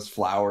 bringing those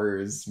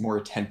flowers, more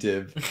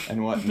attentive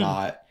and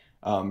whatnot,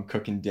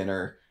 cooking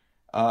dinner.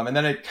 And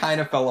then it kind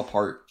of fell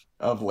apart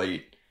of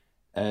late,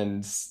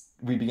 and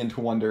we begin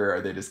to wonder, are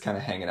they just kind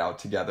of hanging out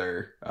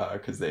together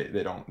because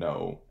they don't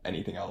know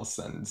anything else,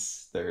 and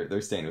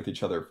they're staying with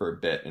each other for a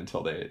bit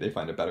until they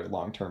find a better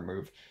long-term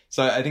move.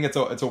 So I think it's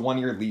a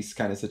one-year lease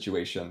kind of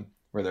situation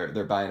where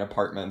they're buying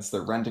apartments,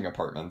 they're renting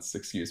apartments,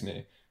 excuse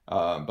me.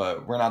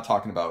 But we're not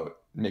talking about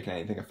making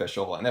anything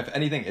official. And if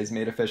anything is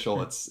made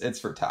official, it's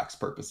for tax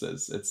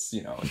purposes.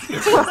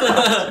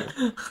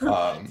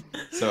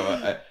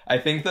 So I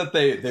think that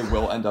they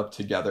will end up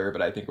together,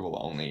 but I think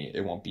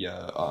it won't be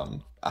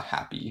a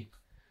happy,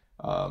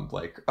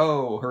 like,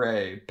 oh,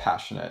 hooray,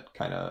 passionate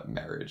kind of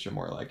marriage, and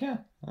more like, yeah,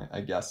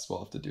 I guess we'll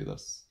have to do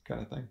this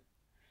kind of thing.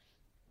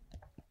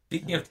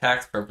 Speaking of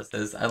tax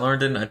purposes, I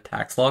learned in a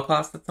tax law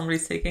class that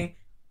somebody's taking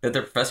that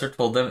their professor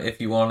told them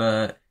if you want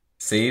to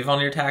save on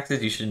your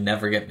taxes, you should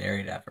never get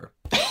married ever.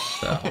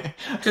 So,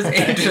 just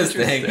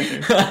interesting.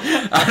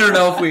 I don't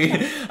know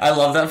I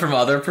love that from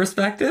other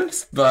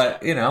perspectives,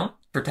 but,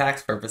 for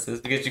tax purposes,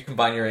 because you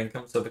combine your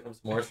income so it becomes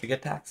more, so you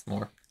get taxed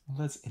more. Well,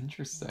 that's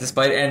interesting.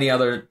 Despite any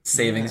other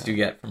savings you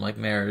get from, like,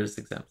 marriage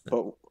exemption.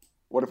 But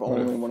what if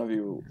only one of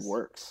you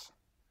works?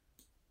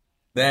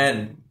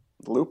 Then...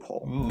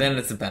 loophole. Then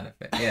it's a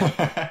benefit.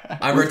 Yeah,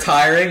 I'm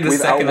retiring the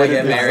second I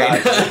get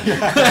married.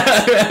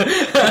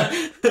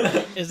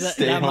 Is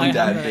that might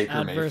have an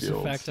adverse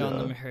effect on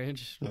the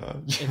marriage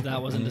if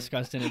that wasn't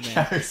discussed in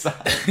advance?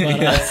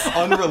 But,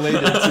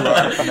 unrelated to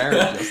our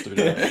marriage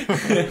yesterday.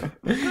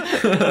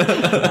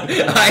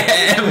 I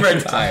am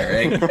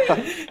retiring.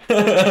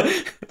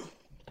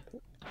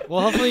 Well,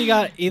 hopefully you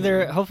got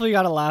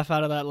a laugh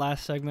out of that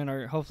last segment,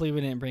 or hopefully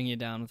we didn't bring you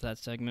down with that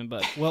segment.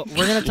 But we're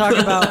going to talk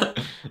about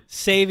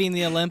saving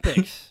the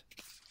Olympics.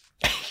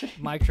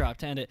 Mic drop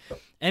to end it.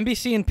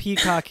 NBC and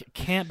Peacock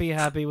can't be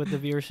happy with the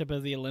viewership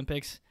of the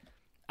Olympics.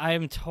 I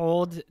am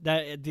told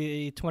that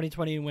the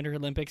 2020 Winter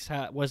Olympics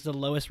was the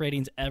lowest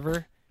ratings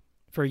ever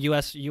for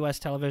U.S.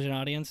 television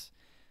audience.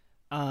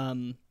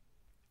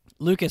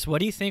 Lucas, what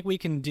do you think we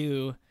can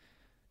do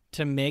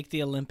to make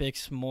the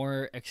Olympics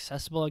more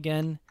accessible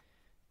again?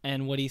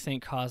 And what do you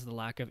think caused the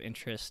lack of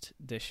interest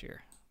this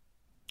year?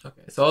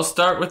 Okay, so I'll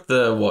start with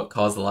what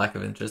caused the lack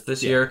of interest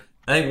this year.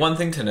 I think one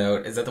thing to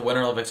note is that the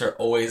Winter Olympics are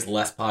always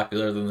less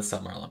popular than the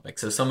Summer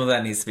Olympics, so some of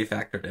that needs to be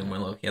factored in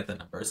when looking at the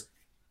numbers.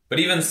 But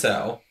even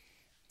so,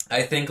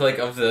 I think like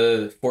of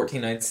the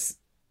 14 nights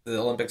the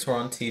Olympics were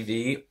on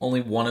TV, only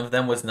one of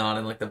them was not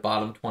in like the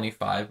bottom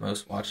 25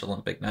 most watched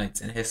Olympic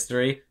nights in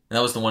history, and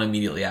that was the one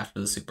immediately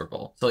after the Super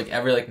Bowl. So like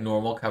every like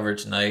normal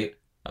coverage night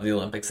of the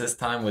Olympics this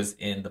time was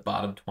in the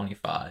bottom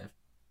 25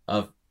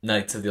 of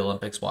nights of the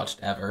Olympics watched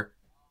ever.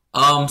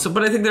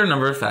 But I think there are a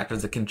number of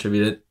factors that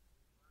contributed.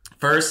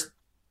 First,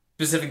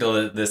 specific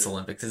to this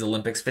Olympics, is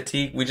Olympics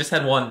fatigue. We just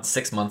had one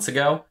 6 months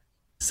ago,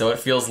 so it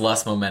feels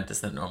less momentous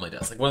than it normally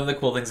does. Like, one of the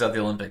cool things about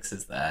the Olympics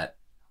is that,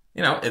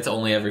 it's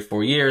only every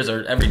 4 years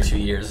or every 2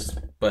 years,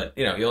 but,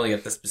 you only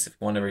get the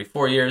specific one every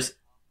 4 years.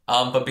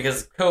 But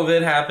because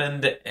COVID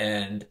happened,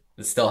 and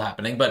it's still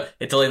happening, but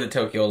it delayed the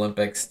Tokyo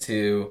Olympics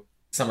to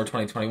summer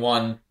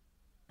 2021.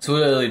 So we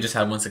literally just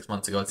had one 6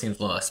 months ago. It seems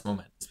less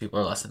momentous. People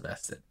are less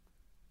invested.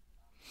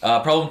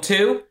 Problem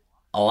 2,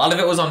 a lot of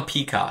it was on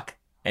Peacock,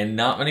 and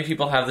not many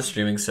people have the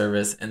streaming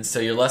service, and so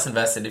you're less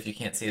invested if you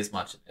can't see as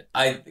much of it.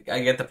 I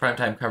get the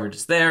primetime coverage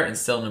is there and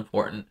still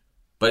important,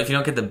 but if you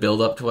don't get the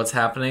build up to what's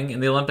happening in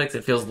the Olympics,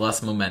 it feels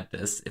less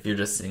momentous if you're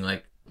just seeing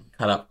like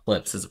cut up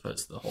clips as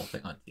opposed to the whole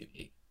thing on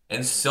TV.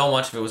 And so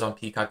much of it was on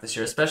Peacock this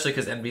year, especially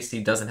because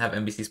NBC doesn't have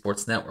NBC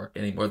Sports Network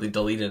anymore. They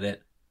deleted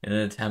it in an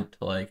attempt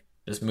to like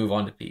just move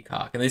on to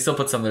Peacock, and they still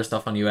put some of their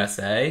stuff on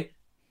USA,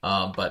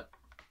 but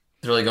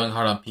they're really going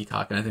hard on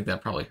Peacock, and I think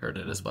that probably hurt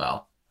it as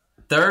well.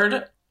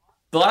 Third,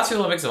 the last few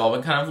Olympics have all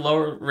been kind of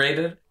lower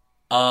rated.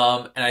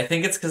 And I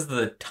think it's because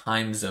the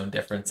time zone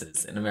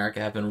differences in America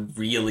have been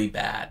really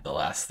bad the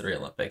last 3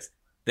 Olympics.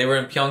 They were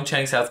in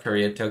Pyeongchang, South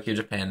Korea, Tokyo,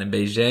 Japan, and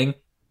Beijing,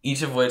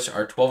 each of which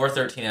are 12 or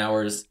 13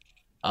 hours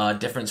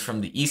difference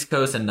from the East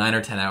Coast and 9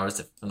 or 10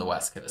 hours from the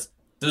West Coast.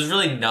 There's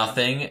really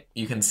nothing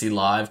you can see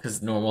live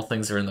because normal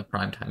things are in the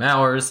primetime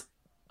hours,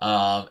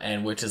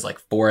 and which is like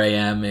 4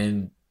 a.m.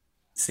 in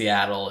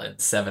Seattle and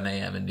 7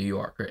 a.m. in New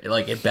York, or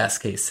like a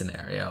best case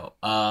scenario.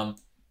 So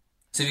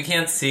if you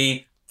can't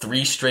see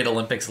 3 straight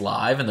Olympics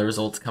live and the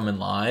results come in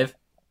live,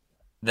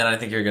 then I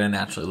think you're going to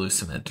naturally lose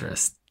some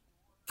interest.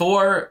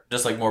 4,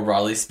 just like more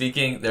broadly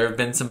speaking, there have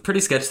been some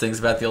pretty sketch things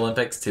about the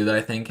Olympics too that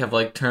I think have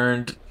like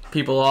turned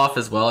people off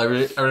as well. I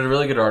read a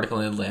really good article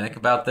in Atlantic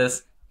about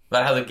this,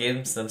 about how the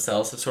games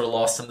themselves have sort of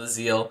lost some of the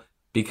zeal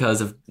because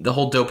of the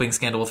whole doping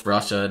scandal with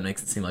Russia. It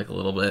makes it seem like a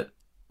little bit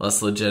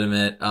less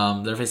legitimate.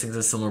 They're facing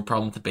a similar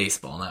problem to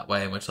baseball in that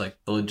way, in which like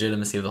the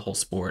legitimacy of the whole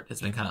sport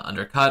has been kind of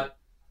undercut.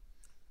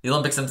 The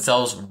Olympics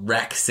themselves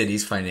wreck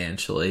cities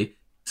financially,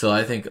 so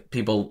I think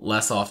people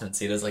less often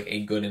see it as like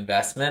a good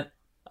investment,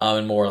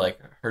 and more like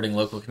hurting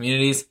local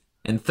communities.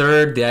 And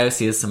 3rd, the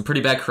IOC has some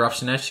pretty bad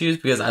corruption issues,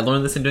 because I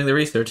learned this in doing the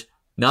research.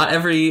 Not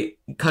every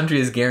country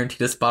is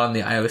guaranteed a spot on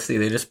the IOC.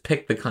 They just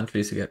pick the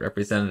countries who get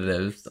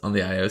representatives on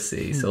the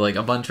IOC. So like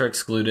a bunch are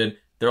excluded.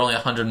 There are only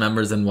 100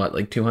 members in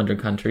like 200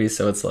 countries,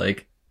 so it's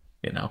like,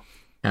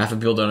 half of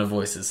people don't have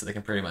voices, so they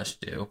can pretty much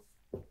do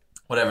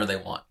whatever they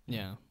want.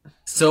 Yeah.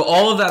 So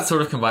all of that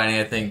sort of combining,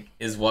 I think,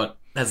 is what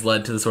has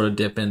led to the sort of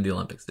dip in the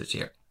Olympics this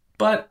year.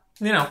 But,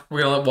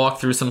 we're going to walk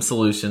through some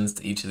solutions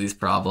to each of these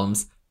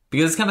problems,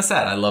 because it's kind of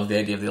sad. I love the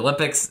idea of the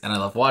Olympics, and I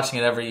love watching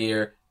it every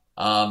year.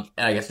 And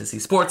I get to see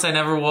sports I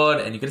never would,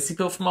 and you get to see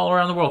people from all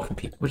around the world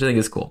compete, which I think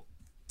is cool.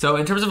 So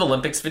in terms of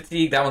Olympics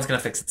fatigue, that one's going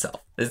to fix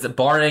itself. Is it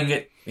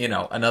barring,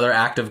 another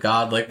act of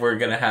God, like we're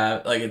going to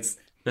have, like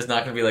there's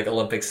not going to be like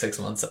Olympics 6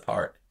 months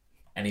apart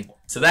anymore.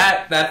 So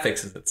that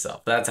fixes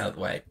itself. That's out of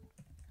the way.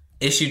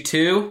 Issue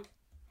 2,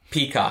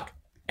 Peacock.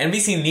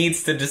 NBC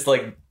needs to just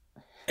like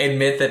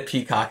admit that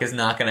Peacock is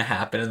not going to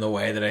happen in the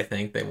way that I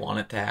think they want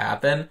it to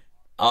happen.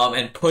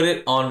 And put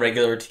it on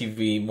regular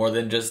TV more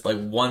than just like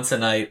once a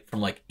night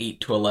from like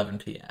 8 to 11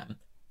 p.m.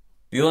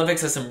 The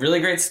Olympics has some really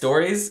great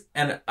stories,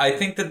 and I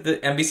think that the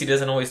NBC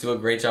doesn't always do a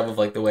great job of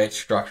like the way it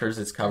structures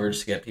its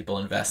coverage to get people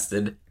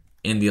invested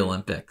in the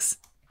Olympics.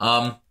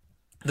 The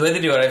way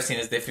they do it, I've seen,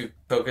 is they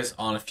focus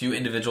on a few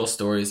individual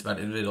stories about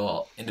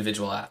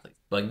individual athletes.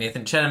 Like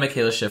Nathan Chen and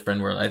Michaela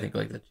Schifrin were, I think,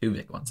 like the 2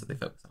 big ones that they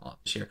focus on a lot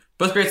this year.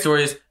 Both great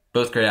stories,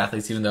 both great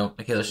athletes, even though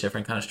Michaela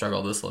Schifrin kind of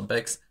struggled this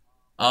Olympics.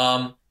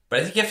 But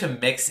I think you have to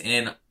mix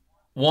in,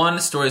 1,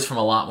 stories from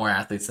a lot more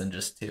athletes than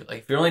just 2.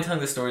 Like, if you're only telling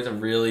the stories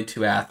of really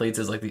 2 athletes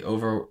as, like, the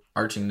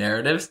overarching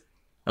narratives,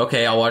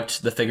 okay, I'll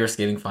watch the figure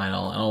skating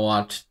final, and I'll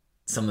watch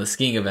some of the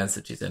skiing events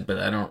that she's in, but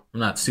I'm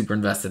not super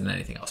invested in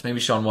anything else. Maybe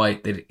Shaun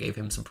White, they gave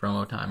him some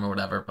promo time or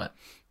whatever, but,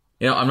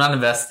 I'm not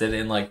invested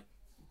in, like,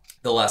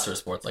 the lesser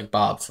sports, like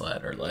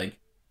bobsled, or, like,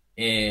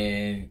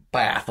 in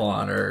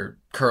biathlon, or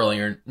curling,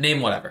 or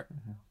name whatever.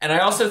 And I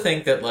also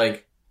think that,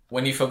 like,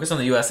 when you focus on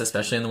the U.S.,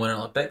 especially in the Winter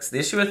Olympics, the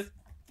issue with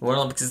the Winter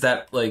Olympics is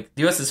that, like,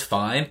 the U.S. is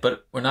fine,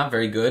 but we're not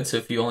very good. So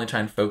if you only try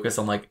and focus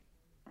on, like,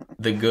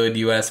 the good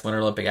U.S.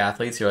 Winter Olympic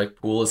athletes, your, like,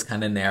 pool is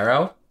kind of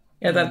narrow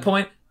at that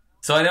point.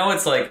 So I know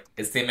it's, like,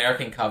 it's the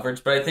American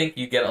coverage, but I think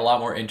you get a lot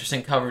more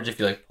interesting coverage if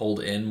you, like,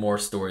 pulled in more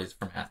stories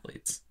from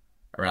athletes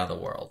around the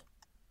world.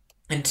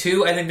 And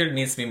 2, I think there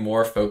needs to be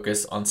more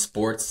focus on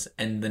sports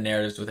and the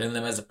narratives within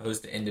them as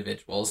opposed to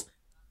individuals.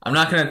 I'm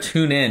not going to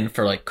tune in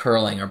for, like,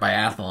 curling or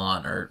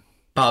biathlon or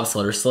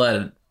bobsled or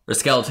sled or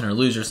skeleton or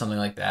luge or something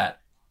like that.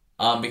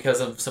 Because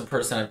of some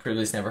person I've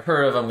previously never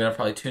heard of, I'm going to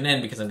probably tune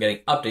in because I'm getting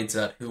updates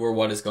about who or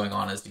what is going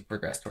on as you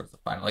progress towards the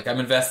final. Like, I'm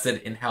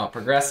invested in how it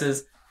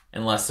progresses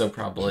and less so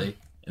probably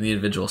in the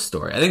individual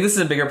story. I think this is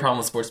a bigger problem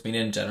with sports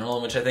media in general,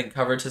 in which I think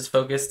coverage has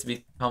focused to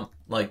become,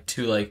 like,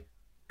 too, like,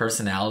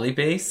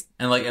 personality-based.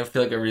 And, like, I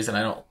feel like a reason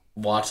I don't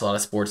watch a lot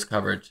of sports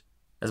coverage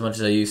as much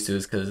as I used to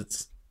is because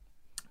it's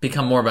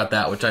become more about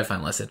that, which I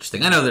find less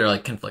interesting. I know there are,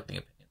 like, conflicting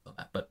opinions on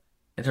that, but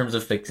in terms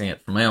of fixing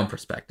it from my own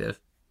perspective.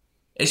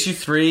 Issue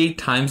 3,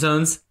 time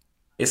zones,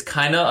 is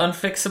kind of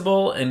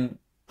unfixable, and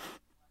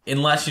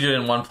unless you do it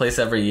in one place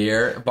every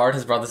year. Bart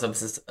has brought this up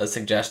as a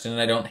suggestion,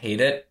 and I don't hate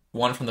it.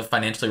 1, from the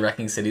financially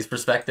wrecking cities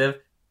perspective,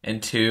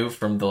 and 2,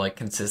 from the, like,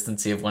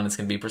 consistency of when it's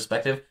going to be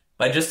perspective.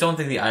 But I just don't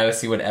think the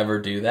IOC would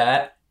ever do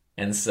that,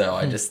 and so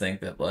I just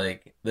think that,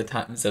 like, the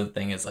time zone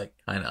thing is, like,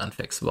 kind of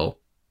unfixable.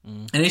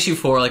 And issue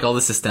 4, like, all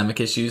the systemic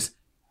issues,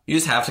 you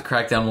just have to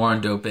crack down more on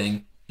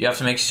doping. You have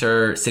to make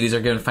sure cities are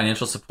given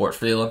financial support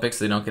for the Olympics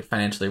so they don't get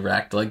financially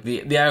wrecked. Like,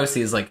 the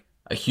IOC is, like,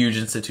 a huge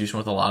institution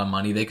with a lot of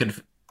money. They could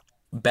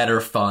better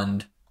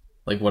fund,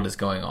 like, what is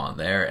going on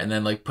there, and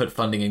then, like, put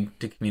funding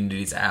into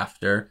communities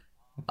after.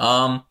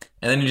 And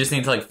then you just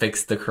need to, like,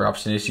 fix the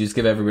corruption issues,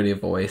 give everybody a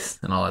voice,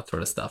 and all that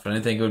sort of stuff. And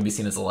I think it would be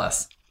seen as a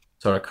less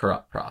sort of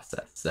corrupt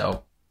process.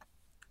 So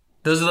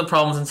those are the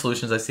problems and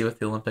solutions I see with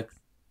the Olympics.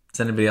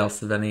 Does anybody else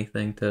have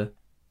anything to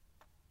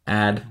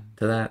add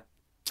to that?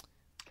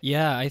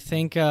 Yeah, I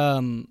think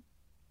you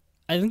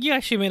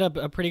actually made up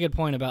a pretty good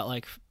point about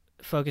like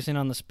focusing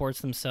on the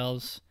sports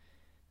themselves,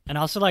 and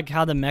also like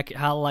how the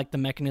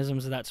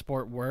mechanisms of that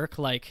sport work.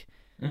 Like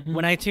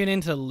when I tune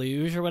into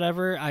luge or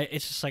whatever,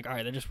 it's just like, all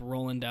right, they're just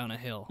rolling down a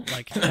hill.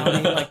 Like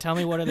tell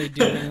me what are they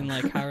doing, and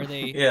like how are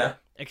they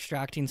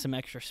extracting some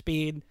extra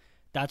speed,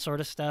 that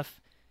sort of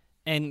stuff.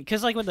 And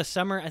because like with the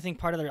summer, I think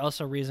part of the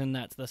also reason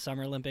that the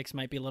Summer Olympics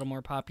might be a little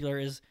more popular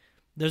is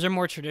those are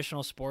more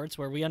traditional sports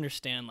where we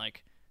understand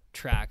like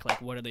track,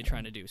 like what are they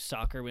trying to do?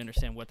 Soccer, we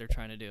understand what they're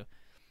trying to do.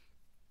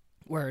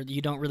 Where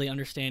you don't really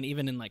understand,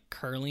 even in like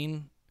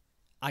curling,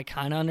 I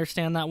kind of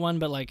understand that one,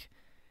 but like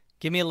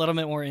give me a little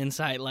bit more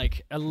insight,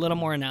 like a little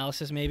more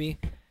analysis maybe.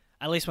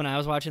 At least when I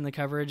was watching the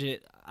coverage,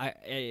 it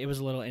was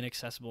a little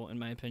inaccessible in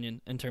my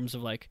opinion in terms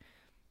of like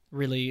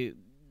really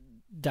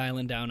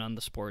dialing down on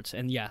the sports.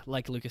 And yeah,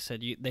 like Lucas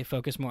said, they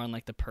focus more on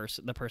like the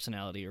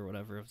personality or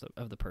whatever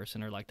of the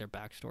person, or like their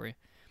backstory,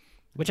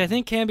 which I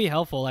think can be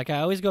helpful. Like I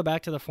always go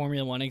back to the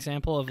Formula One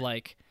example of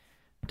like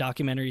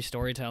documentary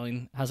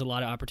storytelling has a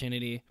lot of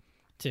opportunity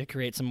to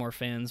create some more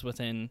fans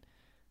within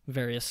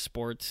various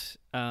sports.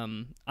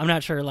 I'm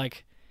not sure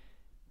like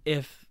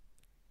if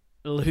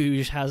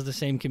luge has the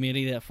same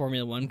community that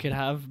Formula One could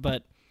have,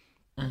 but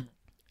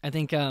I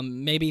think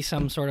maybe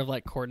some sort of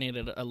like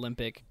coordinated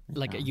Olympic,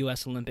 like a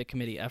U.S. Olympic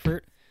Committee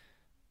effort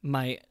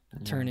might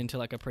turn into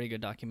like a pretty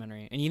good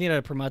documentary. And you need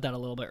to promote that a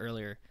little bit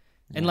earlier.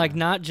 And like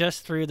not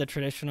just through the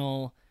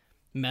traditional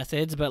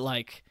methods, but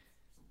like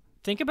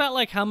think about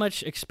like how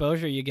much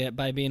exposure you get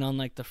by being on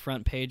like the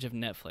front page of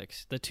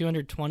Netflix. The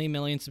 220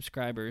 million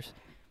subscribers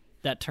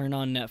that turn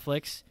on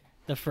Netflix,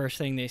 the first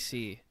thing they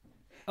see,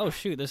 oh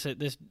shoot, this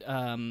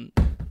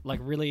like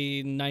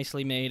really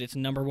nicely made, it's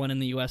number one in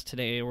the US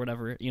today or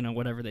whatever,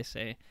 whatever they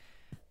say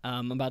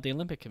about the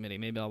Olympic Committee.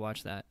 Maybe I'll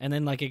watch that. And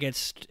then like it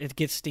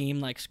gets steam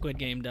like Squid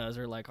Game does,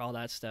 or like all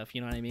that stuff,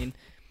 you know what I mean?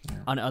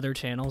 On other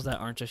channels that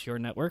aren't just your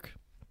network.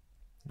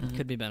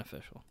 Could be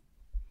beneficial.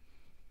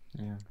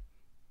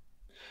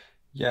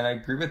 Yeah, and I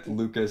agree with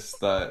Lucas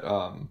that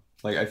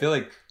like I feel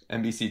like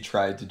NBC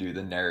tried to do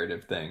the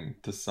narrative thing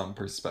to some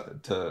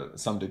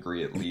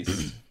degree at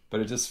least,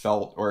 but it just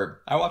felt,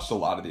 or I watched a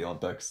lot of the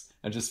Olympics,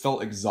 it just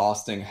felt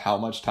exhausting how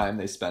much time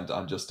they spent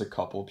on just a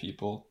couple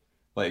people.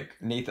 Like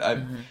Nathan, I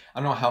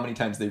don't know how many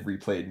times they've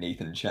replayed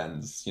Nathan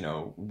Chen's,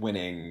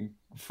 winning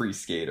free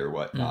skate or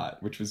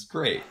whatnot, which was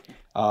great.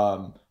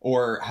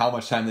 Or how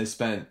much time they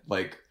spent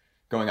like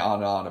going on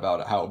and on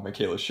about how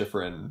Michaela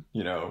Schifrin,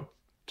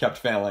 kept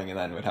failing and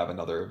then would have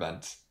another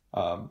event.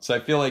 So I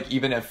feel like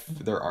even if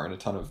there aren't a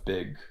ton of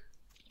big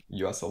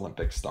U.S.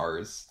 Olympic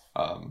stars,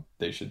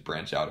 they should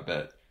branch out a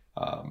bit.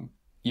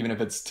 Even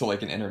if it's to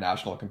like an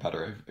international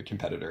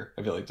competitor,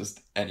 I feel like just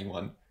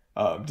anyone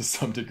to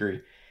some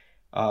degree.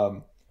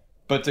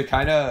 But to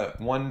kind of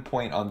one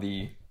point on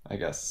the, I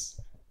guess,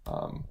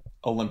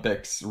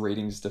 Olympics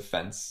ratings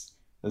defense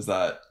is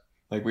that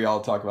like we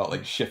all talk about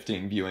like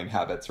shifting viewing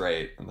habits,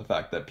 right? And the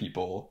fact that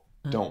people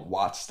don't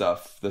watch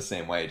stuff the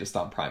same way just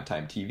on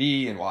primetime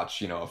TV and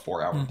watch, a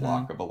 4-hour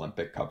block of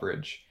Olympic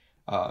coverage.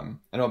 And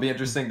it'll be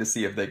interesting to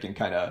see if they can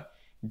kind of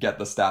get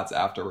the stats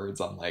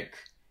afterwards on like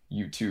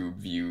YouTube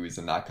views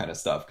and that kind of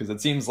stuff. Because it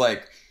seems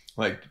like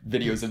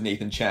videos of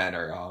Nathan Chen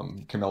or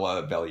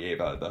Kamila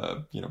Valieva,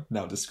 the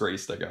now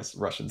disgraced, I guess,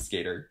 Russian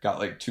skater, got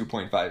like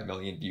 2.5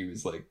 million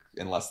views like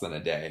in less than a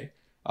day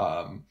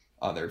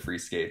on their free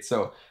skate.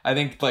 So I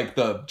think like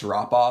the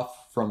drop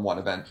off from one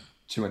event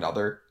to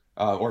another,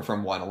 or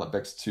from one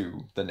Olympics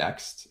to the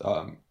next,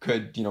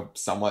 could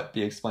somewhat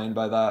be explained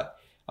by that.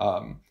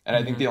 And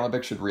I think the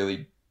Olympics should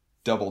really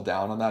double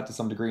down on that to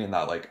some degree, and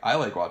that like I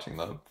like watching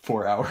the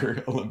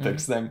 4-hour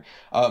Olympics thing,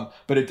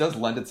 but it does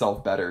lend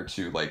itself better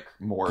to like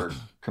more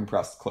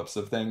compressed clips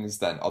of things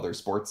than other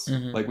sports.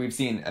 Like we've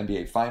seen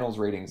NBA finals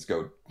ratings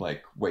go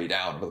like way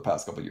down over the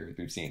past couple of years.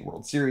 We've seen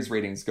World Series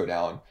ratings go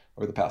down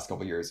over the past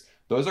couple of years.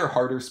 Those are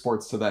harder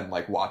sports to then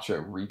like watch a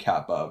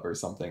recap of or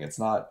something. It's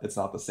not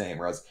the same.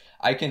 Whereas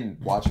I can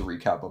watch a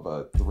recap of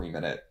a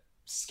 3-minute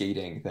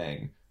skating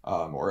thing,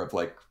 or of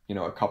like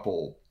a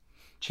couple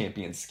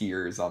champion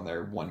skiers on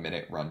their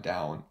 1-minute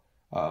rundown.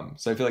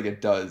 So I feel like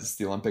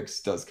the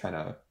Olympics does kind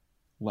of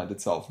lend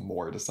itself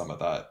more to some of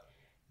that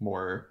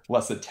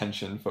less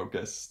attention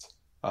focused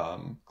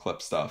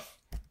clip stuff.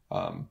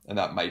 And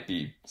that might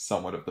be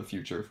somewhat of the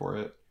future for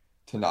it,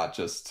 to not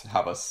just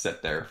have us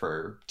sit there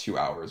for 2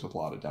 hours with a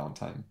lot of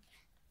downtime.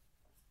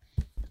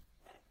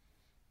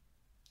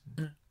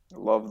 I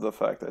love the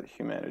fact that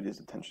humanity's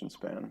attention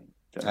span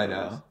I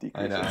know.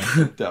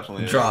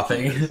 Definitely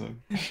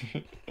dropping.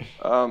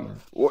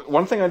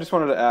 One thing I just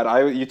wanted to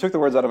add, you took the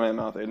words out of my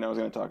mouth, Aiden. I was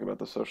going to talk about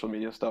the social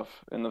media stuff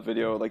in the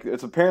video. Like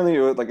it's apparently,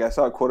 like I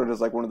saw it quoted as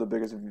like one of the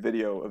biggest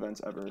video events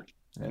ever,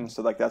 and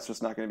so like that's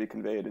just not going to be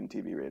conveyed in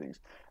TV ratings.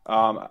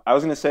 I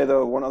was going to say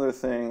though, one other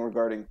thing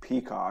regarding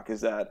Peacock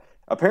is that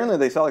apparently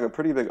they saw like a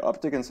pretty big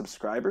uptick in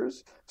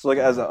subscribers. So like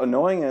as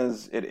annoying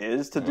as it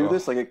is to do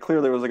this, like it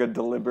clearly was like a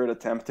deliberate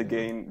attempt to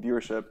gain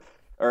viewership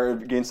or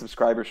gain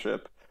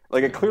subscribership.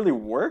 Like it clearly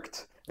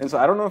worked, And so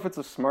I don't know if it's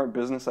a smart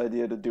business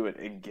idea to do it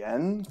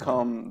again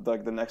come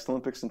like the next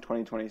Olympics in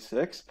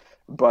 2026.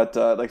 But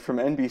like from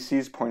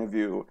NBC's point of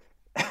view,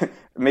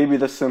 maybe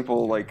the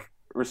simple like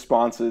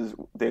response is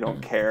they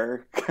don't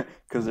care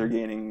because they're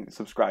gaining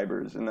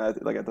subscribers, and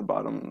that like at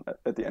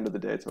the end of the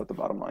day, it's about the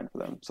bottom line for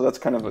them. So that's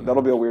kind of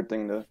that'll be a weird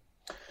thing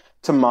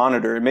to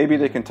monitor. Maybe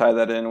they can tie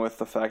that in with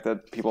the fact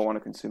that people want to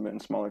consume it in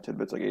smaller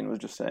tidbits, like Aiden was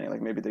just saying.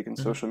 Like maybe they can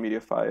social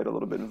mediafy it a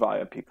little bit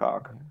via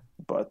Peacock.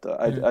 But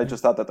I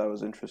just thought that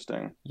was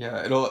interesting.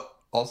 Yeah, it'll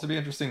also be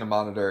interesting to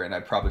monitor, and I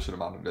probably should have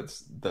monitored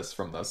this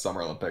from the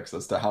Summer Olympics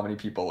as to how many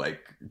people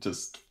like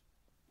just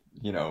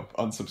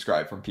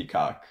unsubscribe from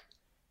Peacock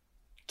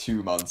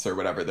 2 months or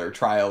whatever their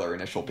trial or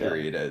initial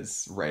period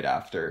is right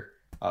after.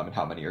 And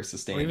how many are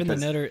sustained? Or even the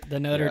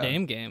Notre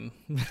Dame game.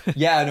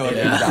 Yeah, no,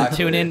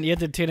 exactly. You have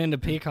to tune into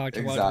Peacock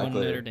to watch one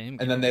Notre Dame game.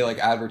 And then they like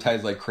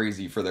advertise like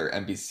crazy for their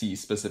NBC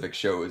specific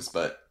shows,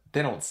 but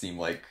they don't seem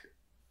like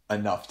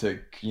enough to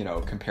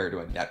compare to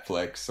a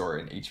Netflix or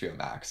an HBO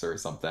Max or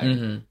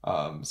something.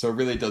 So it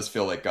really does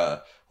feel like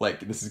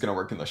this is going to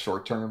work in the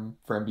short term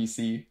for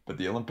NBC, but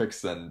the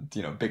Olympics and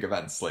big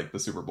events like the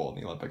Super Bowl and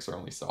the Olympics are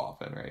only so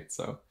often, right?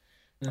 So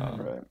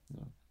right.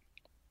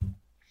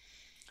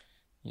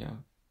 Yeah.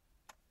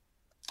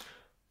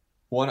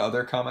 One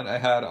other comment I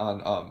had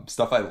on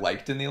stuff I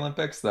liked in the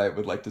Olympics that I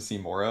would like to see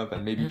more of,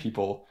 and maybe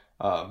people,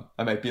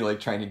 I might be like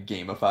trying to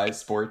gamify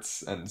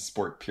sports, and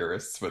sport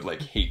purists would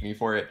like hate me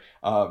for it.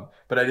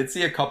 But I did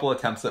see a couple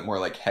attempts at more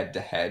like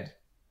head-to-head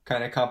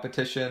kind of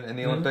competition in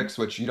the Olympics,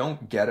 which you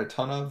don't get a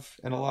ton of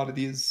in a lot of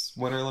these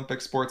Winter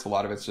Olympic sports. A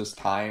lot of it's just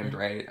timed,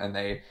 right? And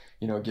they,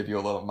 give you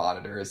a little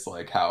monitor as to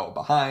like how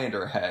behind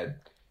or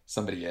ahead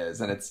somebody is.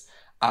 And it's,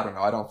 I don't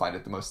know, I don't find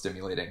it the most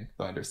stimulating,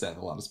 though I understand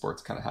a lot of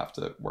sports kind of have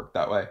to work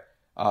that way.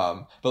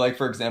 But like,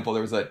 for example,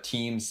 there was a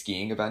team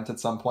skiing event at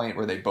some point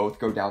where they both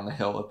go down the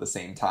hill at the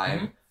same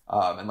time.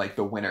 And like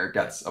the winner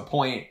gets a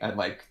point, and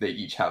like they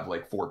each have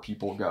like 4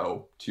 people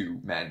go,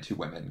 2 men, 2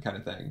 women kind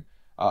of thing.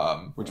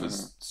 Which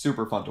was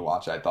super fun to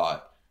watch, I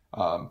thought.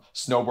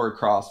 Snowboard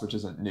cross, which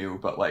isn't new,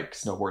 but like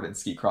snowboard and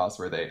ski cross,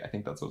 where I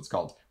think that's what it's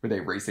called, where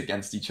they race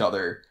against each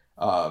other,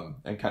 and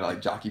kind of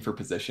like jockey for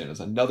position, is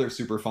another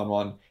super fun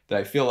one that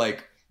I feel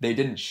like they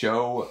didn't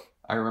show.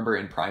 I remember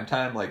in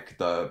primetime, like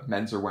the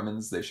men's or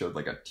women's, they showed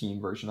like a team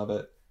version of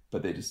it,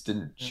 but they just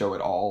didn't show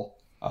it all,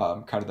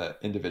 kind of the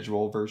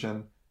individual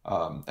version.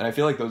 And I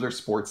feel like those are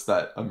sports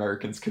that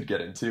Americans could get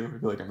into. I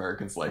feel like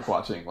Americans like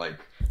watching like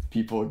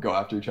people go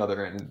after each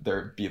other, and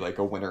there'd be like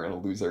a winner and a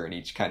loser in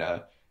each kind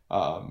of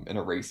in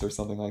a race or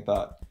something like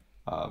that.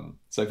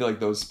 So I feel like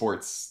those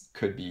sports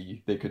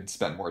they could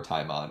spend more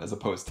time on, as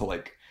opposed to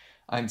like,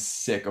 I'm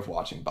sick of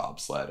watching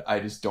bobsled.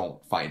 I just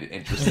don't find it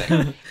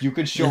interesting. You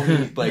could show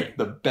me like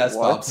the best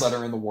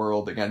bobsledder in the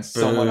world against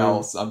someone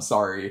else. I'm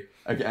sorry,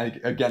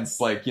 against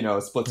like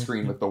a split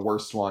screen with the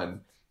worst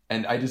one,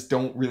 and I just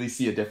don't really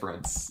see a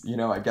difference.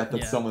 I get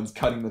that someone's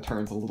cutting the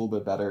turns a little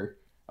bit better,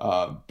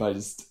 but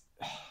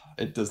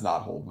it does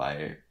not hold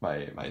my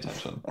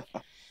attention.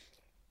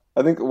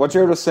 I think what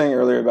Jared was saying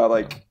earlier about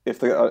like if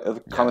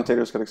the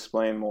commentators could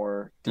explain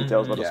more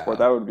details about the sport,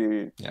 that would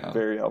be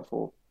very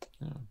helpful.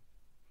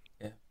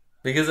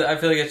 Because I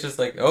feel like it's just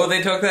like, oh,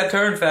 they took that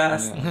turn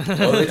fast.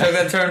 Oh, they took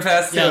that turn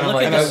fast too. Yeah, and I'm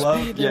like, I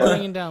love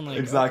bringing down like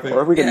exactly.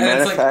 Or if we could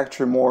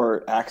manufacture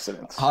more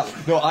accidents.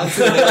 No,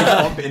 honestly, they like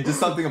bump into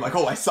something. I'm like,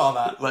 oh, I saw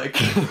that.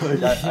 Like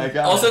I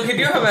got. Also, can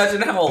you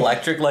imagine how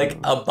electric like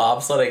a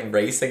bobsledding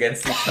race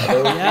against each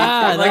other?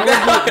 Yeah, like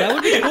that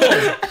would be cool.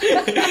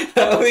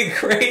 That would be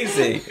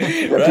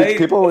crazy, right?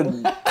 People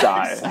would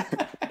die.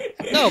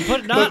 No,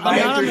 but not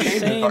on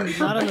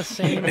the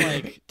same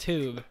like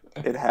tube.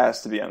 It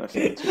has to be on the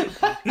same tube.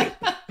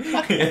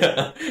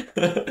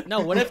 No,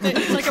 what if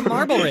it's like a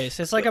marble race?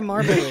 It's like a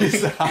marble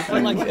race.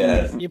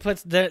 You put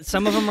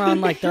some of them are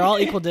on like they're all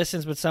equal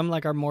distance, but some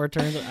like are more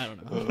turns. I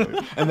don't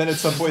know. And then at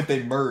some point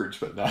they merge,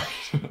 but not.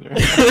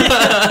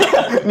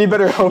 And you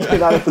better hope they're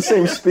not at the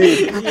same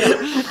speed.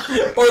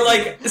 Or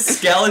like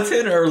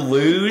skeleton or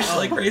luge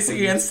like racing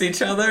against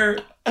each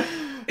other.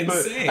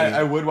 Insane.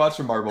 I would watch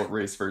a marble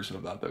race version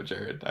of that though,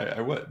 Jared. I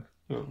would.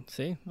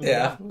 See?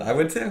 Yeah, I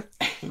would too.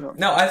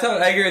 No, I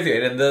agree with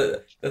you. And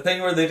the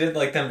thing where they did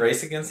like them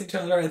race against each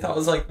other, I thought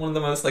was like one of the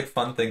most like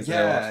fun things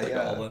that I watched,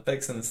 like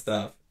Olympics and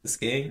stuff. The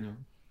skiing. Yeah.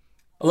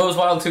 Although it was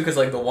wild too, because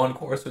like the one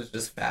course was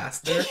just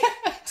faster.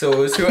 So it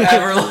was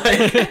whoever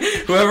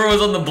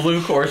was on the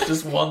blue course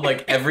just won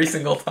like every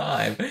single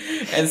time,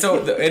 and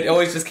so it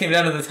always just came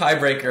down to the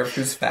tiebreaker of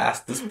who's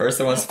fast. This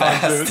person was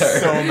faster. I was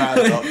so mad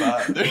about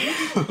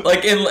that.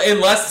 Like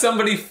unless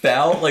somebody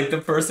fell, like the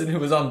person who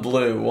was on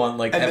blue won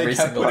like and every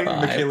single time.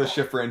 Michaela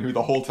Schifrin, who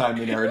the whole time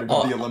the narrative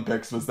of the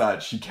Olympics was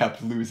that she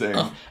kept losing,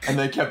 and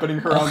they kept putting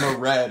her on the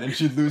red, and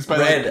she'd lose by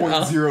like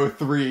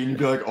 0.03, and you'd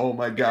be like, oh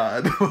my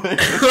god,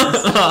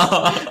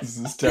 this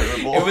is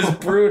terrible. It was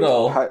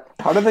brutal.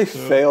 How did they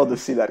fail to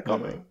see that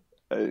coming?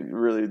 It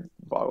really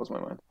boggles my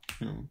mind.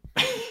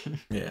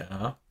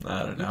 Yeah,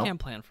 I don't know. You can't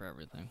plan for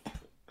everything.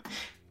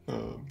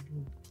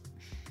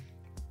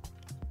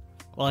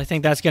 Well, I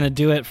think that's going to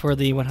do it for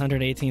the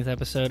 118th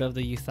episode of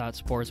the You Thought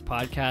Sports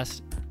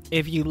podcast.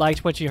 If you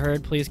liked what you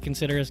heard, please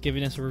consider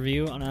giving us a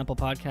review on Apple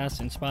Podcasts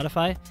and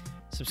Spotify.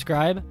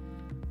 Subscribe.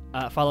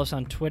 Follow us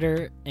on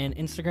Twitter and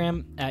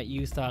Instagram at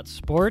You Thought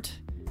Sport.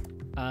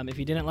 If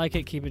you didn't like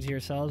it, keep it to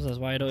yourselves, as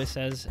Wyatt always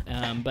says.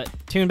 But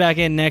tune back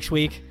in next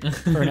week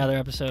for another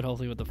episode,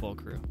 hopefully with the full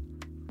crew.